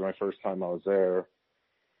pretty cool. It was my first time I was there.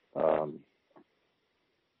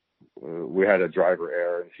 We had a driver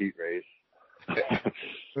error in heat race.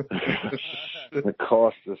 It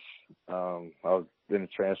cost us. I was in a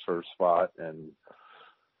transfer spot, and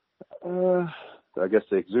I guess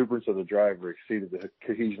the exuberance of the driver exceeded the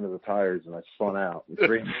cohesion of the tires, and I spun out in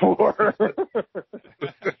 3 and 4.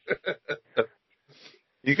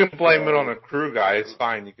 You can blame it on a crew guy. It's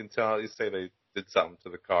fine. You can you say they did something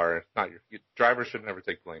to the car. It's not your driver should never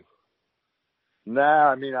take blame.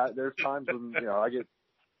 Nah, I mean, there's times when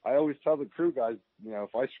I always tell the crew guys,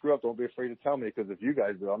 if I screw up, don't be afraid to tell me, because if you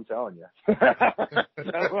guys do, I'm telling you. I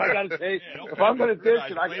gotta take. If I'm gonna ditch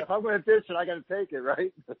it, I gotta take it,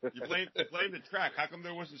 right? You blame the track. How come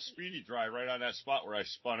there wasn't speedy dry right on that spot where I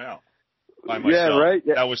spun out by myself? Yeah, right.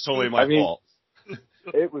 Yeah. That was totally my fault.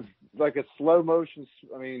 It was like a slow motion.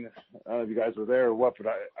 I mean, I don't know if you guys were there or what, but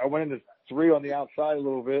I went into 3 on the outside a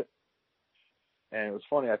little bit. And it was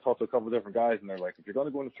funny. I talked to a couple of different guys, and they're like, if you're going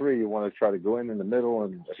to go into 3, you want to try to go in the middle.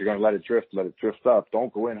 And if you're going to let it drift up.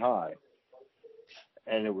 Don't go in high.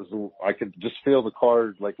 And I could just feel the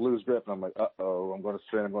car like lose grip. And I'm like, uh-oh, I'm going to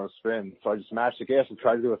spin. So I just mashed the gas and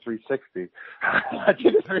tried to do a 360. I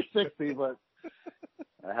did a 360, but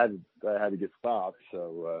I had to get stopped.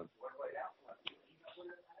 So,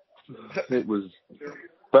 it was,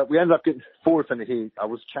 but we ended up getting 4th in the heat. I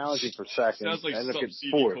was challenging for 2nd. Sounds like something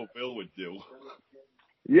CD Bill would do.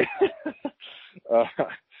 Yeah.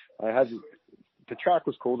 The track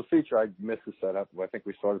was cool. The feature, I missed the setup. I think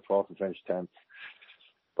we started 12th and finished 10th.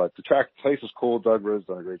 But the place was cool. Doug Rose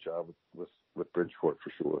done a great job with Bridgeport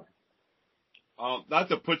for sure. Not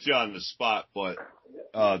to put you on the spot, but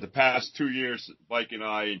the past 2 years, Mike and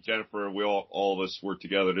I and Jennifer, we all of us were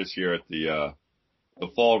together this year at the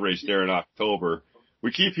fall race there in October.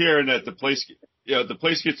 We keep hearing that the place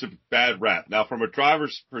gets a bad rap. Now, from a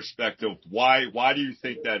driver's perspective, why do you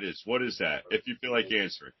think that is? What is that? If you feel like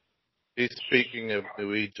answering. He's speaking of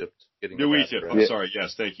New Egypt. New Egypt. I'm sorry.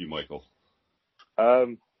 Yes. Thank you, Michael.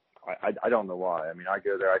 I don't know why. I mean, I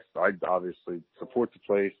go there. I obviously support the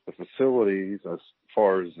place, the facilities, as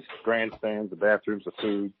far as the grandstands, the bathrooms, the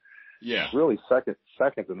food. Yeah. really second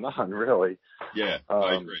to none, really. Yeah,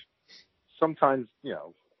 I agree. Sometimes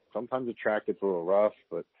the track gets a little rough,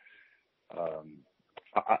 but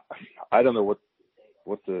I don't know what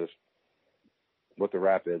the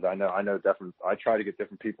rap is. I know different. I try to get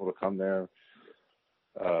different people to come there.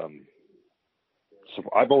 So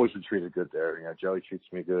I've always been treated good there. You know, Joey treats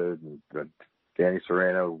me good, and Danny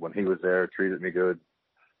Serrano, when he was there, treated me good.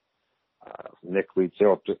 Nick Leeds,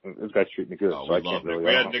 those guys treat me good. Oh, so we I can't love really. Nick.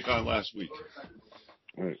 We had Nick on last week.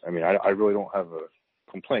 I mean, I really don't have a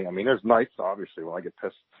complaint. I mean, there's nights, obviously, when I get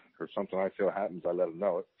pissed or something I feel happens, I let them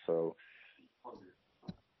know it. So,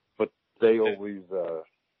 but they always.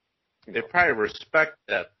 They probably respect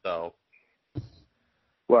that, though.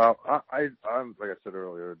 Well, I'm like I said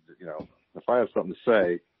earlier, you know, if I have something to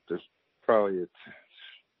say, there's probably a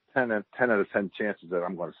 10 out of 10 chances that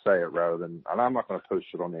I'm going to say it rather than, and I'm not going to post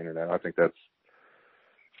it on the internet. I think that's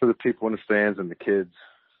for the people in the stands and the kids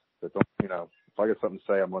that don't, you know, if I got something to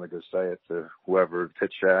say, I'm going to go say it to whoever,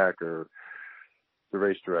 Pit Shack or the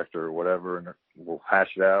race director or whatever, and we'll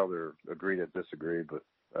hash it out or agree to disagree, but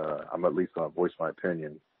I'm at least going to voice my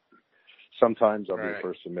opinion. Sometimes I'll be the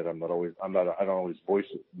first to admit I don't always voice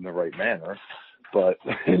it in the right manner, but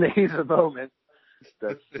in the heat of the moment,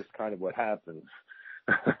 that's just kind of what happens.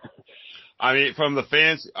 I mean, from the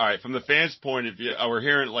fans' point of view, we're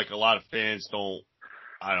hearing like a lot of fans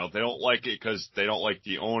they don't like it because they don't like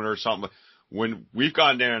the owner or something. When we've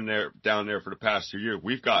gone down there for the past 2 years,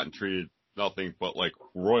 we've gotten treated nothing but like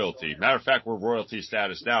royalty. Matter of fact, we're royalty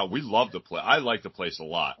status now. We love the place. I like the place a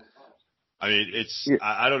lot. I mean,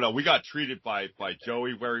 I don't know. We got treated by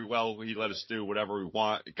Joey very well. He let us do whatever we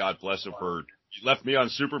want. God bless him he left me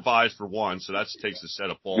unsupervised for one, so that takes a set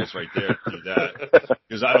of balls right there to do that.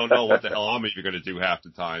 Because I don't know what the hell I'm even going to do half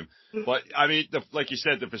the time. But I mean, like you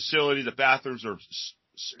said, the facility, the bathrooms are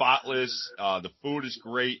spotless. The food is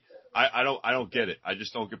great. I don't get it. I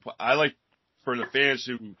just don't get, I like for the fans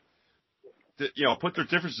who, you know, put their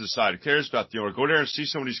differences aside. Who cares about the owner? Go there and see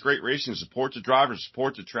some of these great racing. Support the drivers,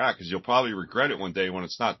 support the track, because you'll probably regret it one day when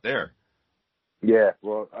it's not there. Yeah,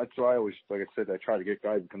 well, that's why I always, like I said, I try to get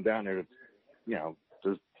guys to come down there. You know,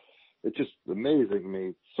 it's just amazing to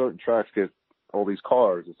me. Certain tracks get all these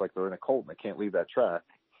cars. It's like they're in a cult and they can't leave that track,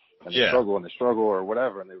 and they struggle or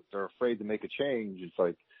whatever, and they're afraid to make a change. It's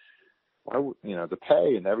like, why would, you know, the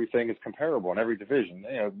pay and everything is comparable in every division.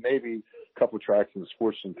 You know, maybe a couple of tracks in the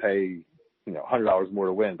sportsman pay, you know, $100 more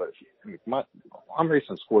to win, but I'm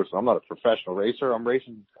racing sports. I'm not a professional racer. I'm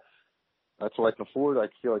racing. That's what I can afford. I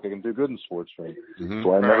feel like I can do good in sports racing. Mm-hmm.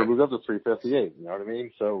 So I never moved up to 358. You know what I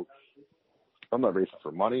mean? So I'm not racing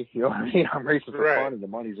for money. You know what I mean? I'm racing for fun, and the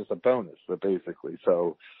money's just a bonus. So basically,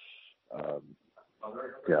 yeah,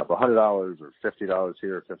 if $100 or $50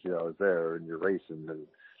 here, $50 there, and you're racing, then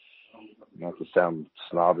not to sound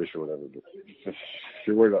snobbish or whatever, but if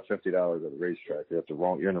you're worried about $50 at a racetrack, you're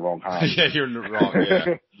in the wrong house. Yeah, you're in the wrong.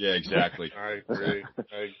 Yeah, yeah, exactly. I agree.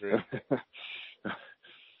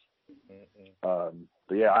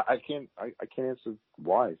 But yeah, I can't answer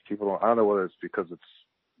why people don't. I don't know whether it's because it's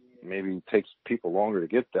maybe takes people longer to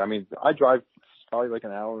get there. I mean, I drive probably like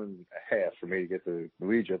an hour and a half for me to get to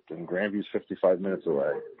New Egypt, and Grandview's 55 minutes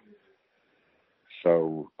away.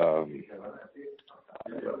 So I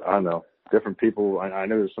don't know. Different people. I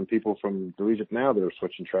know there's some people from New Egypt now that are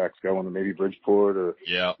switching tracks, going to maybe Bridgeport or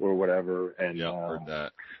whatever. And heard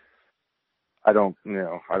that. I don't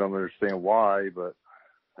understand why, but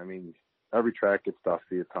I mean, every track gets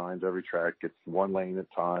dusty at times. Every track gets one lane at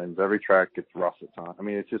times. Every track gets rough at times. I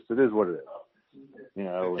mean, it is what it is. You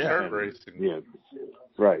know, racing. Yeah,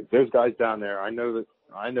 right. There's guys down there. I know that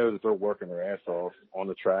they're working their ass off on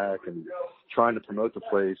the track and trying to promote the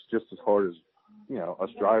place just as hard as, you know, us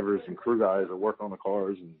drivers and crew guys are working on the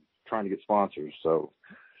cars and trying to get sponsors. So,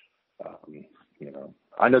 you know,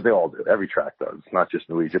 I know they all do. Every track does, not just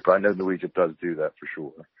New Egypt. But I know New Egypt does do that for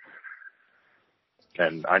sure.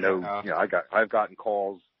 And I know, you know, I've gotten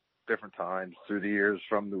calls different times through the years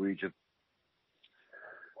from New Egypt,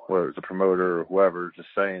 whether it's a promoter or whoever, just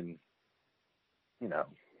saying, you know,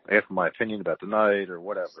 asking my opinion about the night or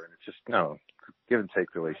whatever. And it's just, you know, give and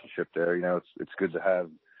take relationship there. You know, it's good to have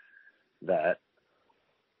that.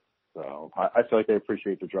 So I feel like they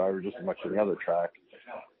appreciate the driver just as much as the other track.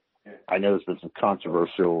 I know there's been some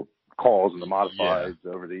controversial calls in the modifieds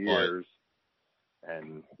over the years.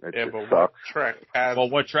 And it just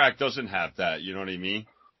sucks. What track doesn't have that? You know what I mean?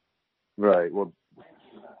 Right. Well,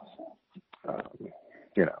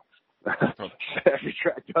 you know, every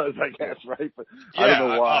track does, I guess, right? But I don't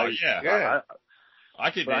know why.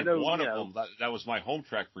 I could name one of them. That was my home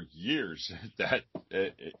track for years. That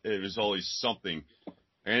it was always something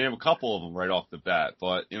And you have a couple of them right off the bat,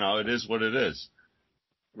 but it is what it is.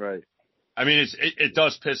 Right. I mean, it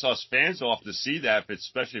does piss us fans off to see that,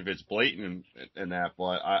 especially if it's blatant and that,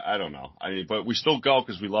 but I don't know. I mean, but we still go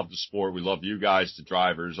because we love the sport. We love you guys, the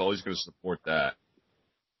drivers, always going to support that.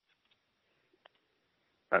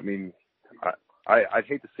 I mean, I'd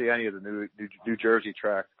hate to see any of the New Jersey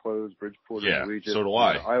tracks closed, Bridgeport and Regis. So do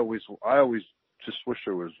I. I always just wish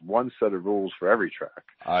there was one set of rules for every track.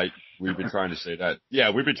 We've been trying to say that.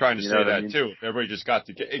 Yeah, we've been trying to say that too. Everybody just got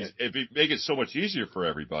to it'd make it so much easier for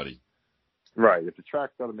everybody. Right. If the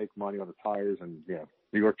track's got to make money on the tires, and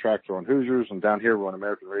New York tracks are on Hoosiers, and down here we're on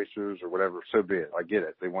American Racers or whatever, so be it. I get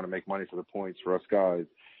it. They want to make money for the points for us guys,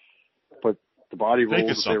 but the body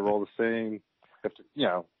rules, if they were all the same. Just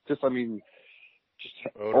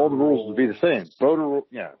all the rules would be the same. Motor rule,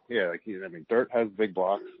 dirt has big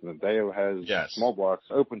blocks, and the Deo has small blocks,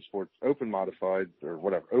 open sports, open modified or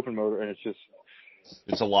whatever, open motor, and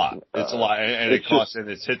it's a lot. It's a lot, and it costs, and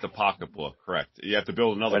it's hit the pocketbook. Correct. You have to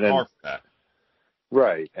build another car for that.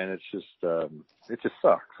 Right, and it just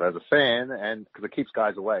sucks as a fan, and because it keeps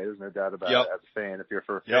guys away. There's no doubt about it. As a fan, if you're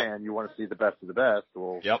a fan, you want to see the best of the best.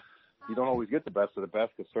 Well, you don't always get the best of the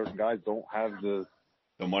best because certain guys don't have the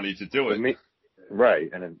money to do it. Right,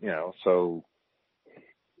 and so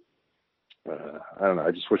I don't know.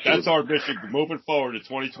 I just wish that's our mission moving forward to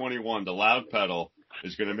 2021. The Loud Pedal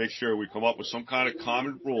is going to make sure we come up with some kind of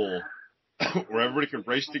common rule where everybody can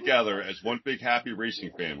race together as one big happy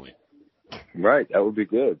racing family. Right, that would be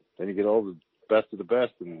good. Then you get all the best of the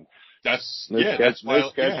best, and exactly.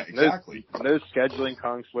 No scheduling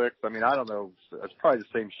conflicts. I mean, I don't know. It's probably the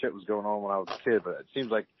same shit was going on when I was a kid, but it seems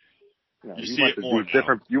like you see it more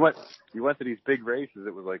now. You went to these big races.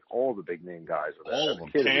 It was like all the big name guys were there. All of them,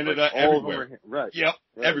 kid, Canada, everywhere. Right. Yep,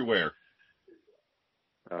 right. Everywhere.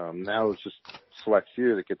 Now it's just select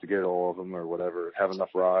few that get to get all of them or whatever, have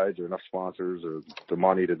enough rides or enough sponsors or the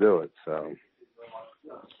money to do it. So.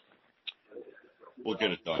 We'll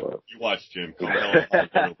get it done. You watch, Jim. Come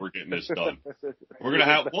on, we're getting this done. We'll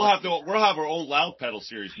have our own Loud Pedal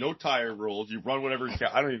series. No tire rules. You run whatever you can.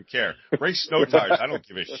 I don't even care. Race snow tires. I don't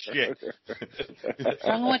give a shit.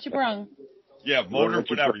 Brung what you brung. Yeah, motor,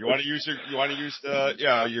 whatever. You want to use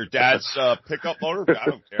your dad's pickup motor? I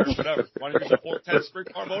don't care. Whatever. You want to use a 410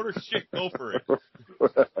 sprint car motor? Shit, go for it.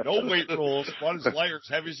 No weight rules. Run as light or as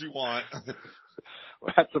heavy as you want.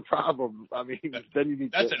 That's the problem. I mean, then you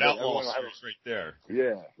need. That's an outlaw series right there.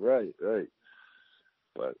 Yeah, right.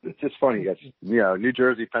 But it's just funny. You got New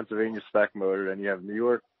Jersey, Pennsylvania spec motor, then you have New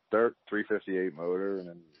York dirt 358 motor, and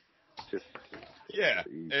then just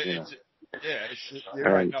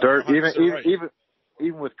dirt.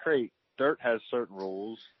 Even with crate, dirt has certain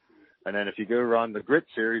rules. And then if you go run the Grit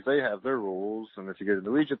series, they have their rules. And if you go to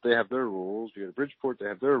New Egypt, they have their rules. If you go to Bridgeport, they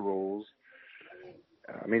have their rules.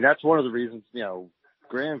 I mean, that's one of the reasons,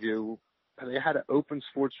 Grandview, they had an open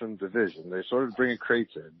sportsman division. They started bringing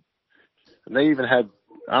crates in. And they even had,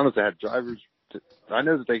 I don't know if they had drivers. I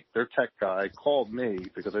know that their tech guy called me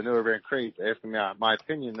because I know I ran crates, asking me my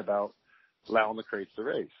opinion about allowing the crates to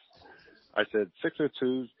race. I said,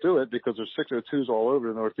 602s, do it because there's 602s all over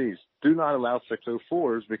the Northeast. Do not allow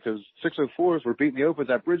 604s because 604s were beating the Opens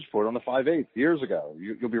at Bridgeport on the 5/8 years ago.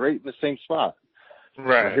 You'll be right in the same spot.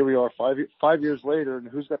 Right. And here we are 5 years later, and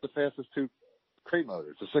who's got the fastest two crate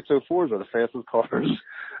motors? The 604s are the fastest cars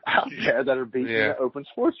out there that are beating the open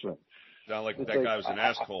sportsman. Sound like that guy was an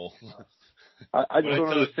asshole. I just don't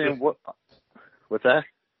understand what's that?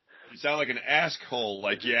 You sound like an asshole.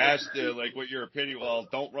 Like you asked, what your opinion? Well,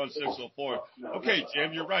 don't run 604. Okay,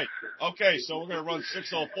 Jim, you're right. Okay, so we're gonna run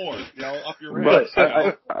 604. Up your race.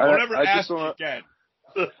 Don't ever ask me again.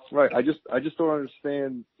 Right. I just don't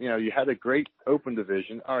understand. You had a great open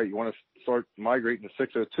division. All right, you want to start migrating to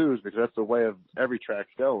 602s because that's the way of every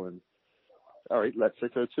track's going. All right, let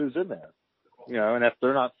 602s in there. And if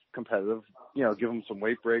they're not competitive, give them some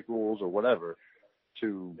weight break rules or whatever.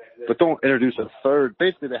 But don't introduce a third.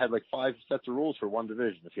 Basically, they had like 5 sets of rules for one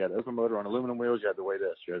division. If you had open motor on aluminum wheels, you had to weigh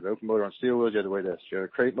this. You had an open motor on steel wheels, you had to weigh this. You had a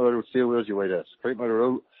crate motor with steel wheels, you weigh this. Crate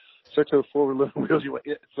motor 604 with aluminum wheels, you weigh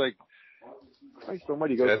it. It's like, Christ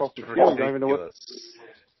almighty, you go across the field, you don't even know what.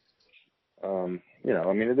 I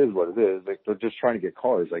mean, it is what it is. Like, they're just trying to get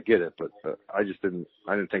cars. I get it, but I didn't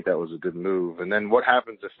think that was a good move. And then what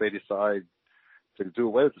happens if they decide to do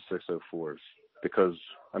away with the 604s? Because,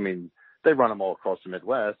 I mean, they run them all across the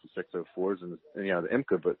Midwest, the 604s and the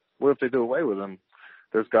IMCA, but what if they do away with them?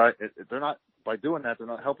 They're not, by doing that, they're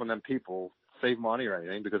not helping them people save money or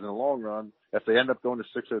anything, because in the long run, if they end up going to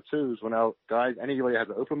 602s, well, now guys, anybody has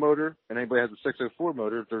an open motor and anybody has a 604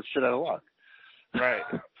 motor, they're shit out of luck. Right.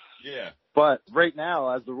 Yeah. But right now,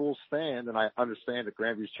 as the rules stand, and I understand that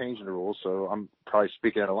Grandview's changing the rules, so I'm probably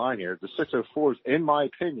speaking out of line here. The 604s, in my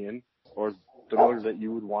opinion, are the motor that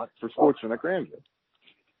you would want for Sportsman at Grandview.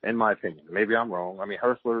 In my opinion, maybe I'm wrong. I mean,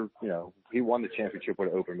 Herfler, he won the championship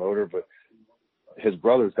with an open motor, but his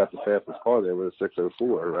brother's got the fastest car there with a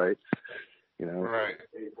 604, right? Right.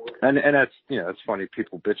 And that's it's funny.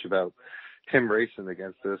 People bitch about him racing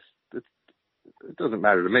against this. It doesn't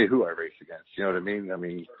matter to me who I race against. You know what I mean? I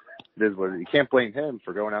mean, it is what you can't blame him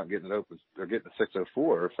for going out and getting an open or getting a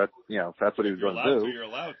 604 if that's if that's what he was going to do. You're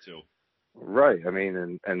allowed to. Right. I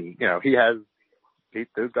mean, and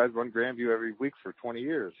those guys run Grandview every week for 20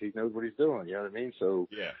 years. He knows what he's doing. You know what I mean? So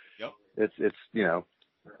yeah, yep.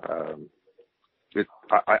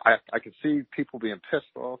 I can see people being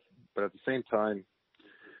pissed off, but at the same time,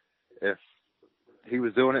 if he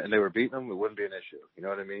was doing it and they were beating him, it wouldn't be an issue. You know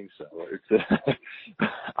what I mean? So it's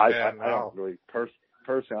I don't really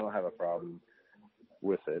personally I don't have a problem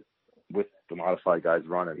with it, with the modified guys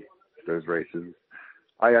running those races.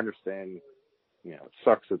 I understand, it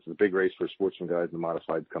sucks. It's a big race for Sportsman guys and the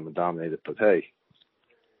modified come and dominate it, but hey,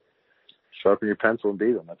 sharpen your pencil and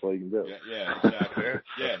beat them. That's all you can do. Yeah, exactly.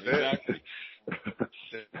 Yeah, exactly.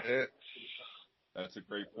 That's a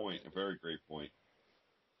great point. A very great point.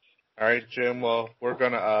 All right, Jim. Well, we're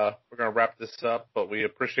gonna wrap this up, but we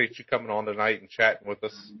appreciate you coming on tonight and chatting with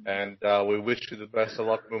us, and we wish you the best of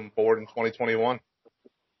luck moving forward in 2021.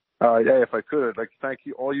 Yeah, if I could, I'd like to thank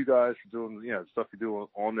all you guys for doing stuff you do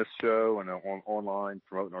on this show and online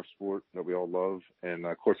promoting our sport that we all love, and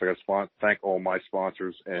of course I got to thank all my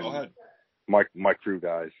sponsors and my crew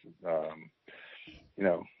guys.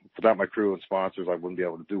 Without my crew and sponsors, I wouldn't be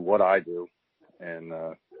able to do what I do, and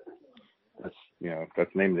that's the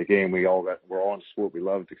name of the game. We're all in the sport we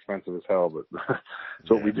love. It's expensive as hell, but that's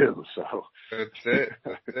what we do. So that's it.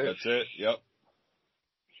 That's it. Yep.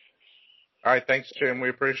 All right, thanks, Jim. We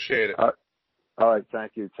appreciate it. All right,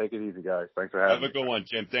 thank you. Take it easy, guys. Thanks for having me. Have a good one,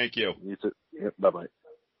 Jim. Thank you. You too. Yep, bye-bye.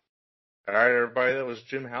 All right, everybody. That was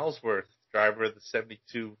Jim Houseworth, driver of the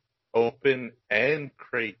 72 Open and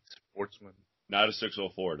Crate Sportsman. Not a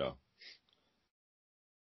 604, though.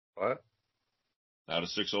 What? Not a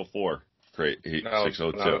 604 crate.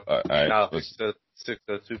 602. No, All right, no, it's the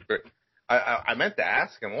 602 crate. I meant to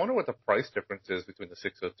ask him. I wonder what the price difference is between the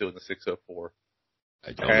 602 and the 604.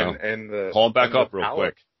 I don't know. And call him back up real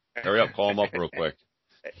quick. Hurry up, call him up real quick.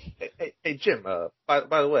 Hey, Jim. By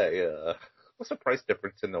the way, what's the price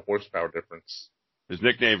difference in the horsepower difference? His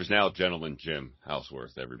nickname is now Gentleman Jim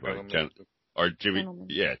Houseworth. Everybody, or Jimmy,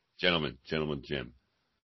 Gentleman Jim.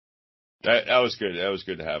 That was good. That was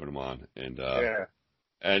good to have him on. And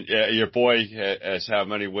and your boy has how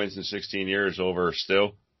many wins in 16 years over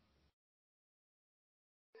Stu?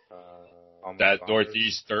 That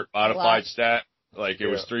Northeast Dirt Modified stat. Like it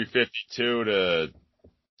was 352 to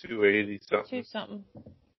 280 something.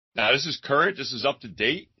 Now this is current. This is up to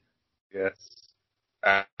date. Yes.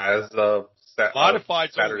 As of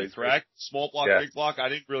modified's only, correct? Small block, big block. I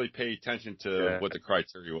didn't really pay attention to what the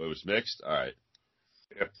criteria was. It was mixed. All right.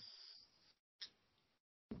 Yep.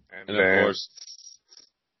 And of course,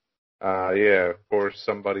 of course,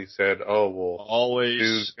 somebody said, "Oh, well,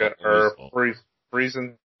 always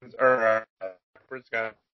Friesen's got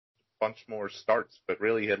a bunch more starts, but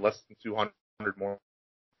really he had less than 200 more."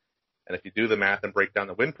 And if you do the math and break down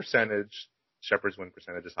the win percentage, Shepard's win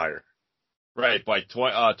percentage is higher. Right, by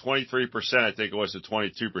 23%, I think it was to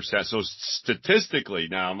 22%. So statistically,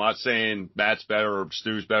 now I'm not saying Matt's better or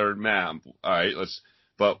Stu's better than Matt. All right,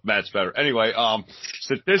 but Matt's better. Anyway,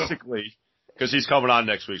 statistically, because he's coming on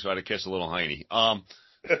next week, so I had to kiss a little hiney.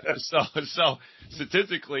 So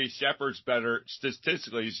statistically, Shepard's better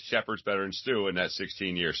than Stu in that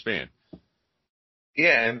 16-year span.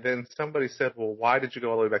 Yeah, and then somebody said, well, why did you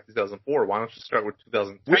go all the way back to 2004? Why don't you start with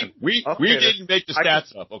 2010? We didn't make the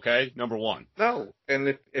stats up, okay? Number one. No,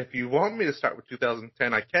 and if you want me to start with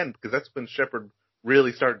 2010, I can, because that's when Shepard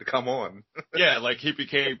really started to come on. Yeah, like he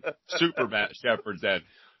became Super Matt Shepard then.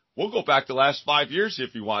 We'll go back the last 5 years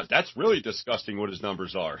if you want. That's really disgusting what his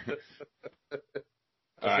numbers are.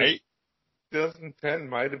 All right. 2010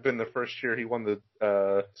 might have been the first year he won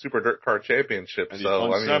the Super Dirt Car Championship. And if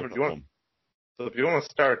you want to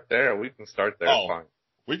start there, we can start there. Oh, fine.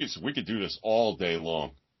 We could do this all day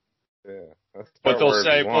long. Yeah. But they'll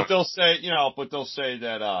say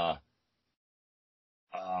that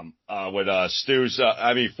with Stu's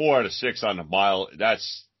 4 out of 6 on the mile,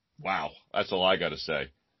 that's wow. That's all I got to say.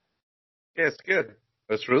 Yeah, it's good.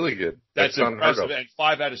 That's really good. That's impressive. And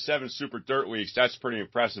 5 out of 7 Super Dirt weeks, that's pretty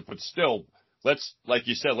impressive. But still, like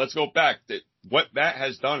you said, let's go back. What Matt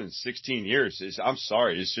has done in 16 years is, I'm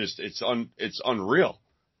sorry, it's unreal.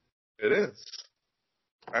 It is.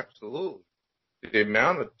 Absolutely. The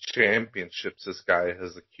amount of championships this guy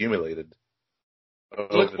has accumulated.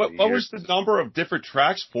 Look, what was the number of different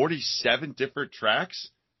tracks? 47 different tracks?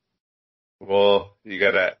 Well,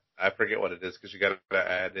 I forget what it is because you gotta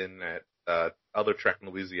add in that, other track in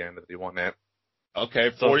Louisiana that he won at. Okay,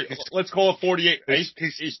 40, let's call it 48.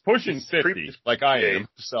 He's pushing 50 like I am,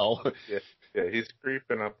 so. Yeah, he's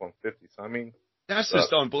creeping up on 50. So, I mean. That's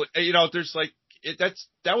just unbelievable. There's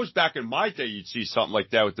that was back in my day. You'd see something like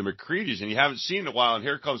that with the McCreadys, and you haven't seen it in a while. And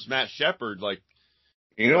here comes Matt Shepard. What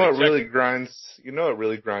really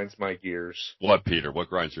grinds my gears? What, Peter? What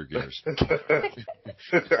grinds your gears?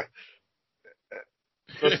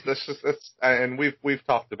 And we've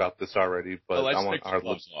talked about this already, but let's I want take the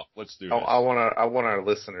gloves off. Let's do this. I want our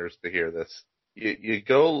listeners to hear this. You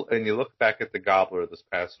go and you look back at the Gobbler this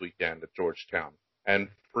past weekend at Georgetown, and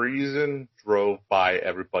Friesen drove by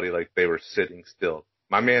everybody like they were sitting still.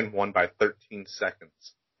 My man won by 13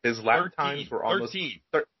 seconds. His lap times were almost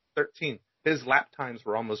 13. His lap times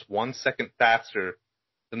were almost 1 second faster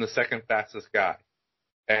than the second fastest guy.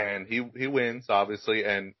 And he wins, obviously,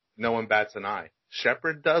 and no one bats an eye.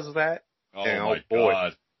 Shepard does that. Oh, and my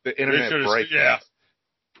God. The internet breaks. Yeah.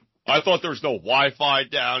 I thought there was no Wi-Fi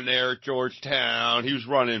down there at Georgetown. He was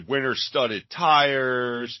running winter-studded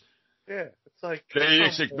tires. Yeah, it's like... They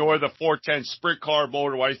just ignore the 410 sprint car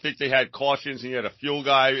motor. Why do you think they had cautions and you had a fuel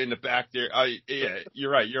guy in the back there? Yeah,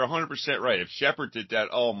 you're right. You're 100% right. If Shepard did that,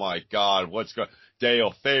 oh, my God, what's going...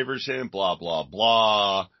 Dale favors him, blah, blah,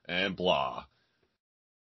 blah, and blah.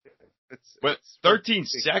 But 13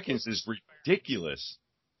 seconds is ridiculous.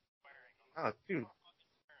 Oh, dude.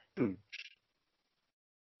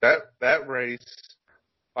 That race,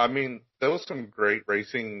 I mean, there was some great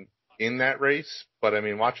racing in that race, but I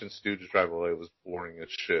mean, watching Stooges drive away was boring as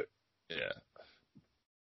shit. Yeah.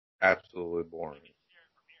 Absolutely boring.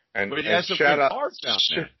 But he has some good cars down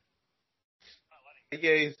there.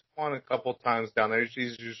 Yeah, he's won a couple times down there.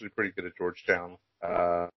 He's usually pretty good at Georgetown.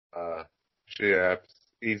 Yeah,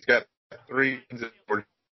 he's got 3 wins at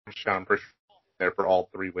Georgetown there for all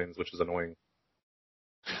 3 wins, which is annoying.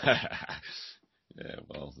 Yeah,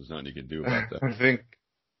 well, there's nothing you can do about that.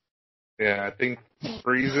 I think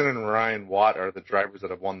Friesen and Ryan Watt are the drivers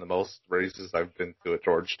that have won the most races I've been to at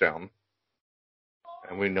Georgetown.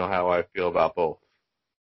 And we know how I feel about both.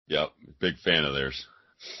 Yep, big fan of theirs.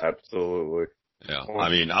 Absolutely. Yeah, I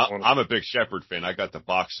mean, I'm a big Shepard fan. I got the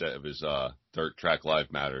box set of his Dirt Track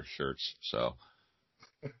Live Matter shirts, so.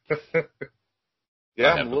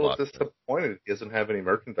 Yeah, I'm a little disappointed he doesn't have any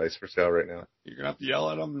merchandise for sale right now. You're going to have to yell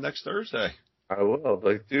at him next Thursday. I will.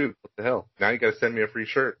 Like, dude, what the hell? Now you got to send me a free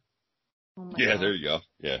shirt. Oh yeah, God. There you go.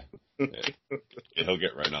 Yeah. Yeah, he'll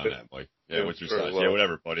get right on that, Mike. Yeah, what's your size? Yeah,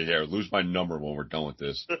 whatever, buddy. Here, lose my number when we're done with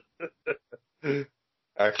this.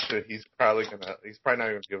 Actually, he's probably not even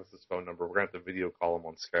going to give us his phone number. We're going to have to video call him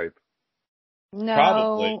on Skype. No,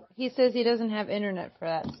 probably. He says he doesn't have internet for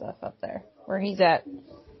that stuff up there where he's at.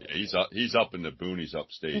 Yeah, he's up in the boonies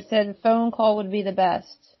upstate. He said a phone call would be the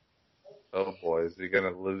best. Oh boy, is he going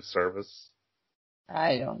to lose service?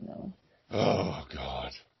 I don't know. Oh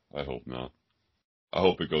God, I hope not. I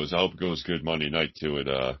hope it goes good Monday night too. At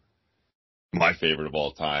my favorite of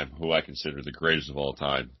all time, who I consider the greatest of all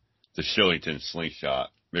time, the Shillington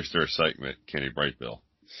Slingshot, Mr. Excitement, Kenny Brightbill.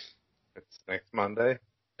 It's next Monday.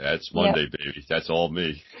 That's Monday, baby. That's all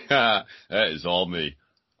me. That is all me.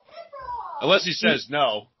 Unless he says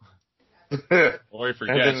no. Or he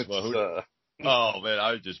forgets. Oh, man,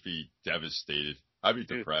 I would just be devastated. I'd be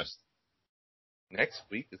depressed. Next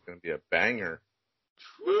week is going to be a banger.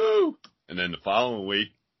 Woo! And then the following week,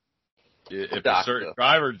 if a certain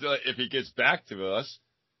driver, if he gets back to us,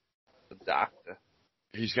 the doctor,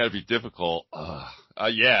 he's got to be difficult.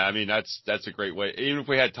 Yeah, I mean, that's a great way. Even if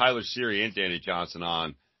we had Tyler Seary and Danny Johnson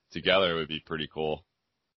on together, it would be pretty cool.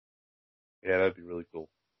 Yeah, that'd be really cool.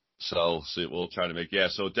 So we'll try to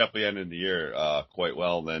so definitely ending the year quite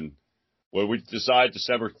well. Then when we decide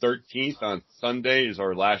December 13th on Sunday is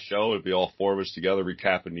our last show, it'll be all 4 of us together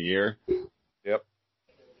recapping the year. Yep.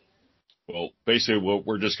 Well, basically,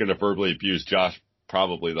 we're just going to verbally abuse Josh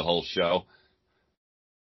probably the whole show.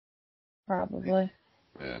 Probably.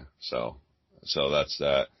 Yeah, so that's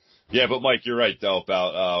that. Yeah, but Mike, you're right, though,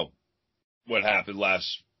 about what happened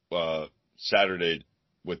last Saturday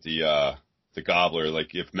with the Gobbler.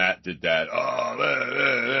 Like, if Matt did that,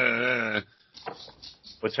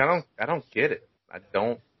 which I don't get it. I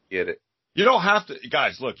don't get it. You don't have to,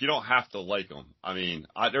 guys. Look, you don't have to like him. I mean,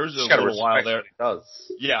 there was a little while there. He does.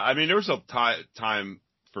 Yeah, I mean, there was a time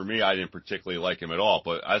for me I didn't particularly like him at all.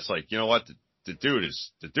 But I was like, you know what, the dude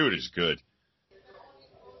is good.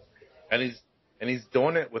 And And he's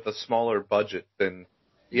doing it with a smaller budget than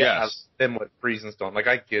what Friesen's doing. Like,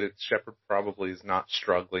 I get it. Shepard probably is not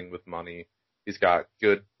struggling with money. He's got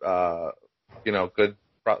good, good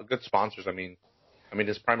sponsors. I mean,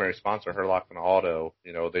 his primary sponsor, Herlock and Auto,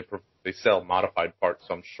 they sell modified parts.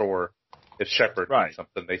 So I'm sure if Shepard needs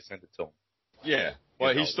something, they send it to him. Yeah.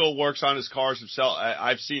 Well, he still works on his cars himself.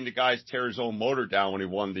 I've seen the guy tear his own motor down when he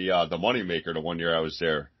won the Moneymaker the one year I was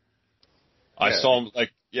there. Yeah. I saw him,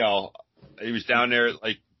 he was down there,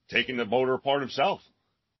 taking the motor apart himself.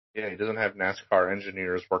 Yeah, he doesn't have NASCAR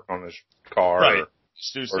engineers work on his car. Right.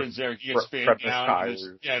 Stu sits there, he gets fanned down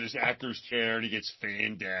in his actor's chair, and he gets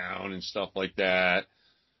fanned down and stuff like that.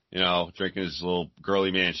 Drinking his little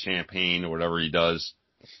girly man champagne or whatever he does.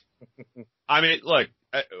 I mean, look,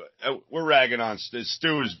 we're ragging on Stu.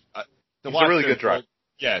 He's a really good driver.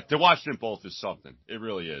 Yeah, to watch them both is something. It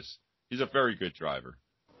really is. He's a very good driver.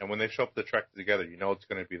 And when they show up the track together, it's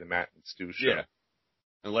going to be the Matt and Stu show. Yeah,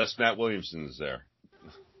 unless Matt Williamson is there.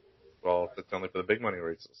 Well, that's only for the big money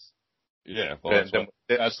races. Yeah, well,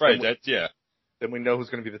 that's right. Then we know who's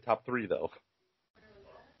going to be the top three, though.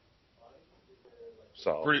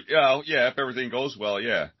 So. If everything goes well,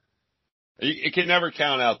 yeah. You can never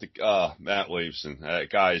count out the Matt Williamson. That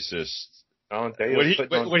guy's just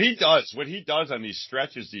what he does on these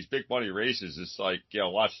stretches, these big money races. It's like,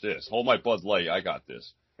 watch this. Hold my Bud Light. I got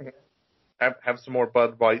this. Have some more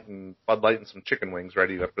Bud Light and some chicken wings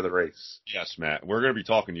ready after the race. Yes, Matt. We're going to be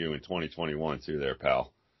talking to you in 2021 too, there,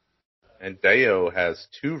 pal. And Deo has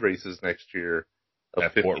 2 races next year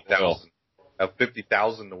of 50,000. Of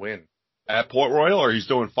 50,000 to win at Port Royal, or he's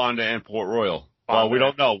doing Fonda and Port Royal. Fonda. Well, we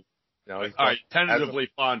don't know. No, all right, tentatively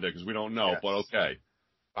Fonda because we don't know, yes. But okay.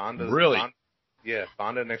 Fonda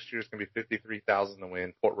next year is going to be 53,000 to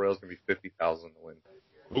win. Port Royal is going to be 50,000 to win.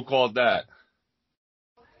 Who called that?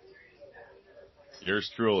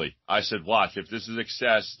 Yours truly. I said, watch. If this is a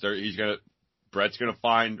success, Brett's gonna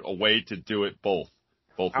find a way to do it both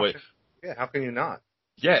ways. How can you not?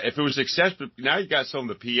 Yeah, if it was a success, but now you got some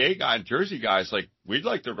of the PA guy and Jersey guys. Like, we'd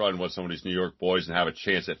like to run with some of these New York boys and have a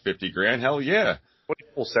chance at $50,000. Hell yeah. What, you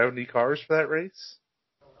pull 70 cars for that race?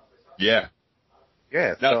 Yeah.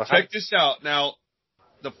 Yeah. Now check this out. Now,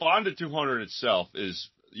 the Fonda 200 itself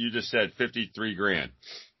is, you just said $53,000.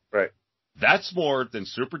 Right. That's more than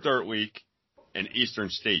Super Dirt Week and Eastern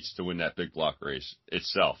States to win that big block race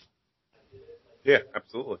itself. Yeah,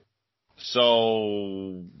 absolutely.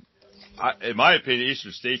 So, in my opinion,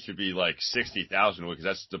 Eastern States should be like 60,000 because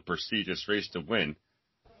that's the prestigious race to win.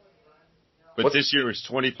 But this year was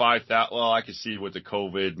 25,000. Well, I can see with the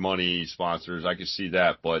COVID money sponsors, I can see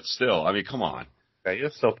that. But still, I mean, come on. Yeah, you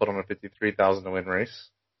still put on a 53,000 to win race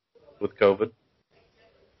with COVID.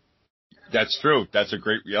 That's true. That's a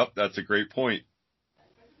great point.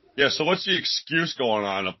 Yeah, so what's the excuse going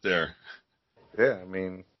on up there? Yeah, I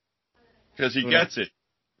mean. Because he gets it.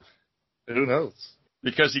 Who knows?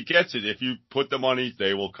 Because he gets it. If you put the money,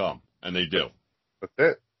 they will come. And they do. That's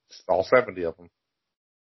it. It's all 70 of them.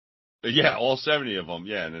 Yeah, all 70 of them.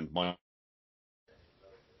 Yeah, and then my.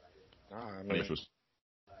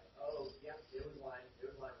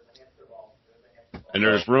 And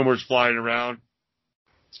there's rumors flying around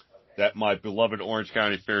that my beloved Orange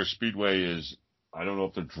County Fair Speedway is, I don't know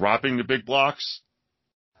if they're dropping the big blocks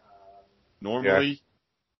normally.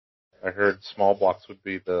 Yeah. I heard small blocks would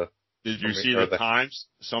be the. Did you see the times?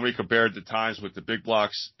 Somebody compared the times with the big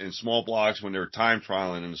blocks and small blocks when they were time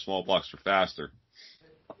trialing, and the small blocks were faster.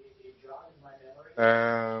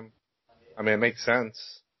 I mean, it makes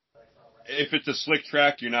sense. If it's a slick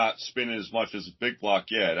track, you're not spinning as much as a big block.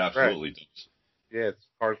 Yeah, it absolutely does. Yeah, it's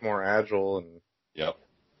car's more agile and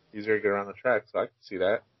easier to get around the track, so I can see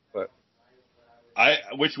that. But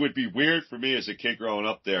which would be weird for me as a kid growing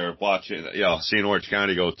up there, watching, seeing Orange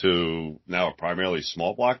County go to now a primarily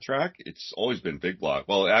small block track. It's always been big block.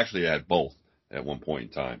 Well, actually, it had both at one point in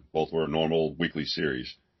time. Both were a normal weekly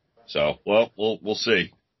series. So, well, we'll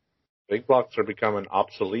see. Big blocks are becoming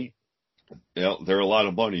obsolete. Yeah, they're a lot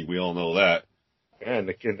of money. We all know that. Yeah,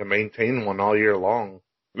 and to maintain one all year long.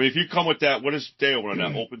 I mean, if you come with that, what is Dale run?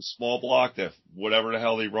 That open small block, that whatever the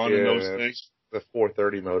hell they run in those things? The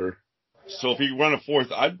 430 motor. So if you run a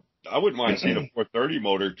I wouldn't mind seeing a 430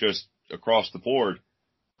 motor just across the board.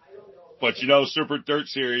 But Super Dirt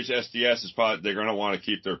Series, SDS is probably, they're going to want to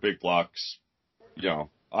keep their big blocks.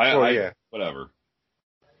 Whatever.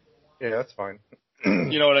 Yeah, that's fine.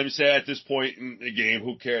 You know what I'm saying? At this point in the game,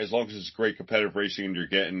 who cares? As long as it's great competitive racing and you're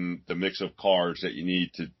getting the mix of cars that you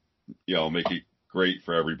need to, make it great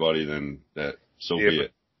for everybody, then be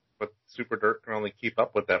it. But Super Dirt can only keep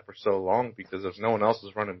up with that for so long because if no one else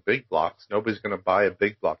is running big blocks, nobody's going to buy a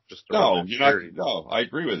big block just to run that series. No, I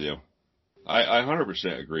agree with you. I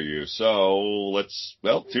 100% agree with you. So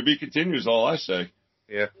to be continued is all I say.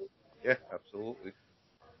 Yeah. Yeah, absolutely.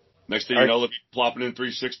 Next thing you know, they'll be plopping in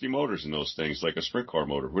 360 motors in those things, like a sprint car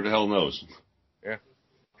motor. Who the hell knows? Yeah,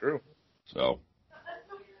 true. So.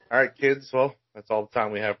 All right, kids. Well, that's all the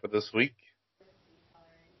time we have for this week.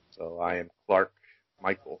 So I am Clark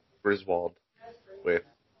Michael Griswold with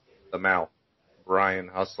the mouth, Brian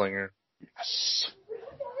Hustlinger. Yes.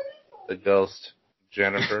 The ghost,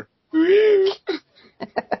 Jennifer.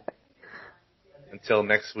 Until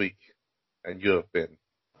next week, and you have been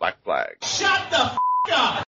Black Flag. Shut the f*** up!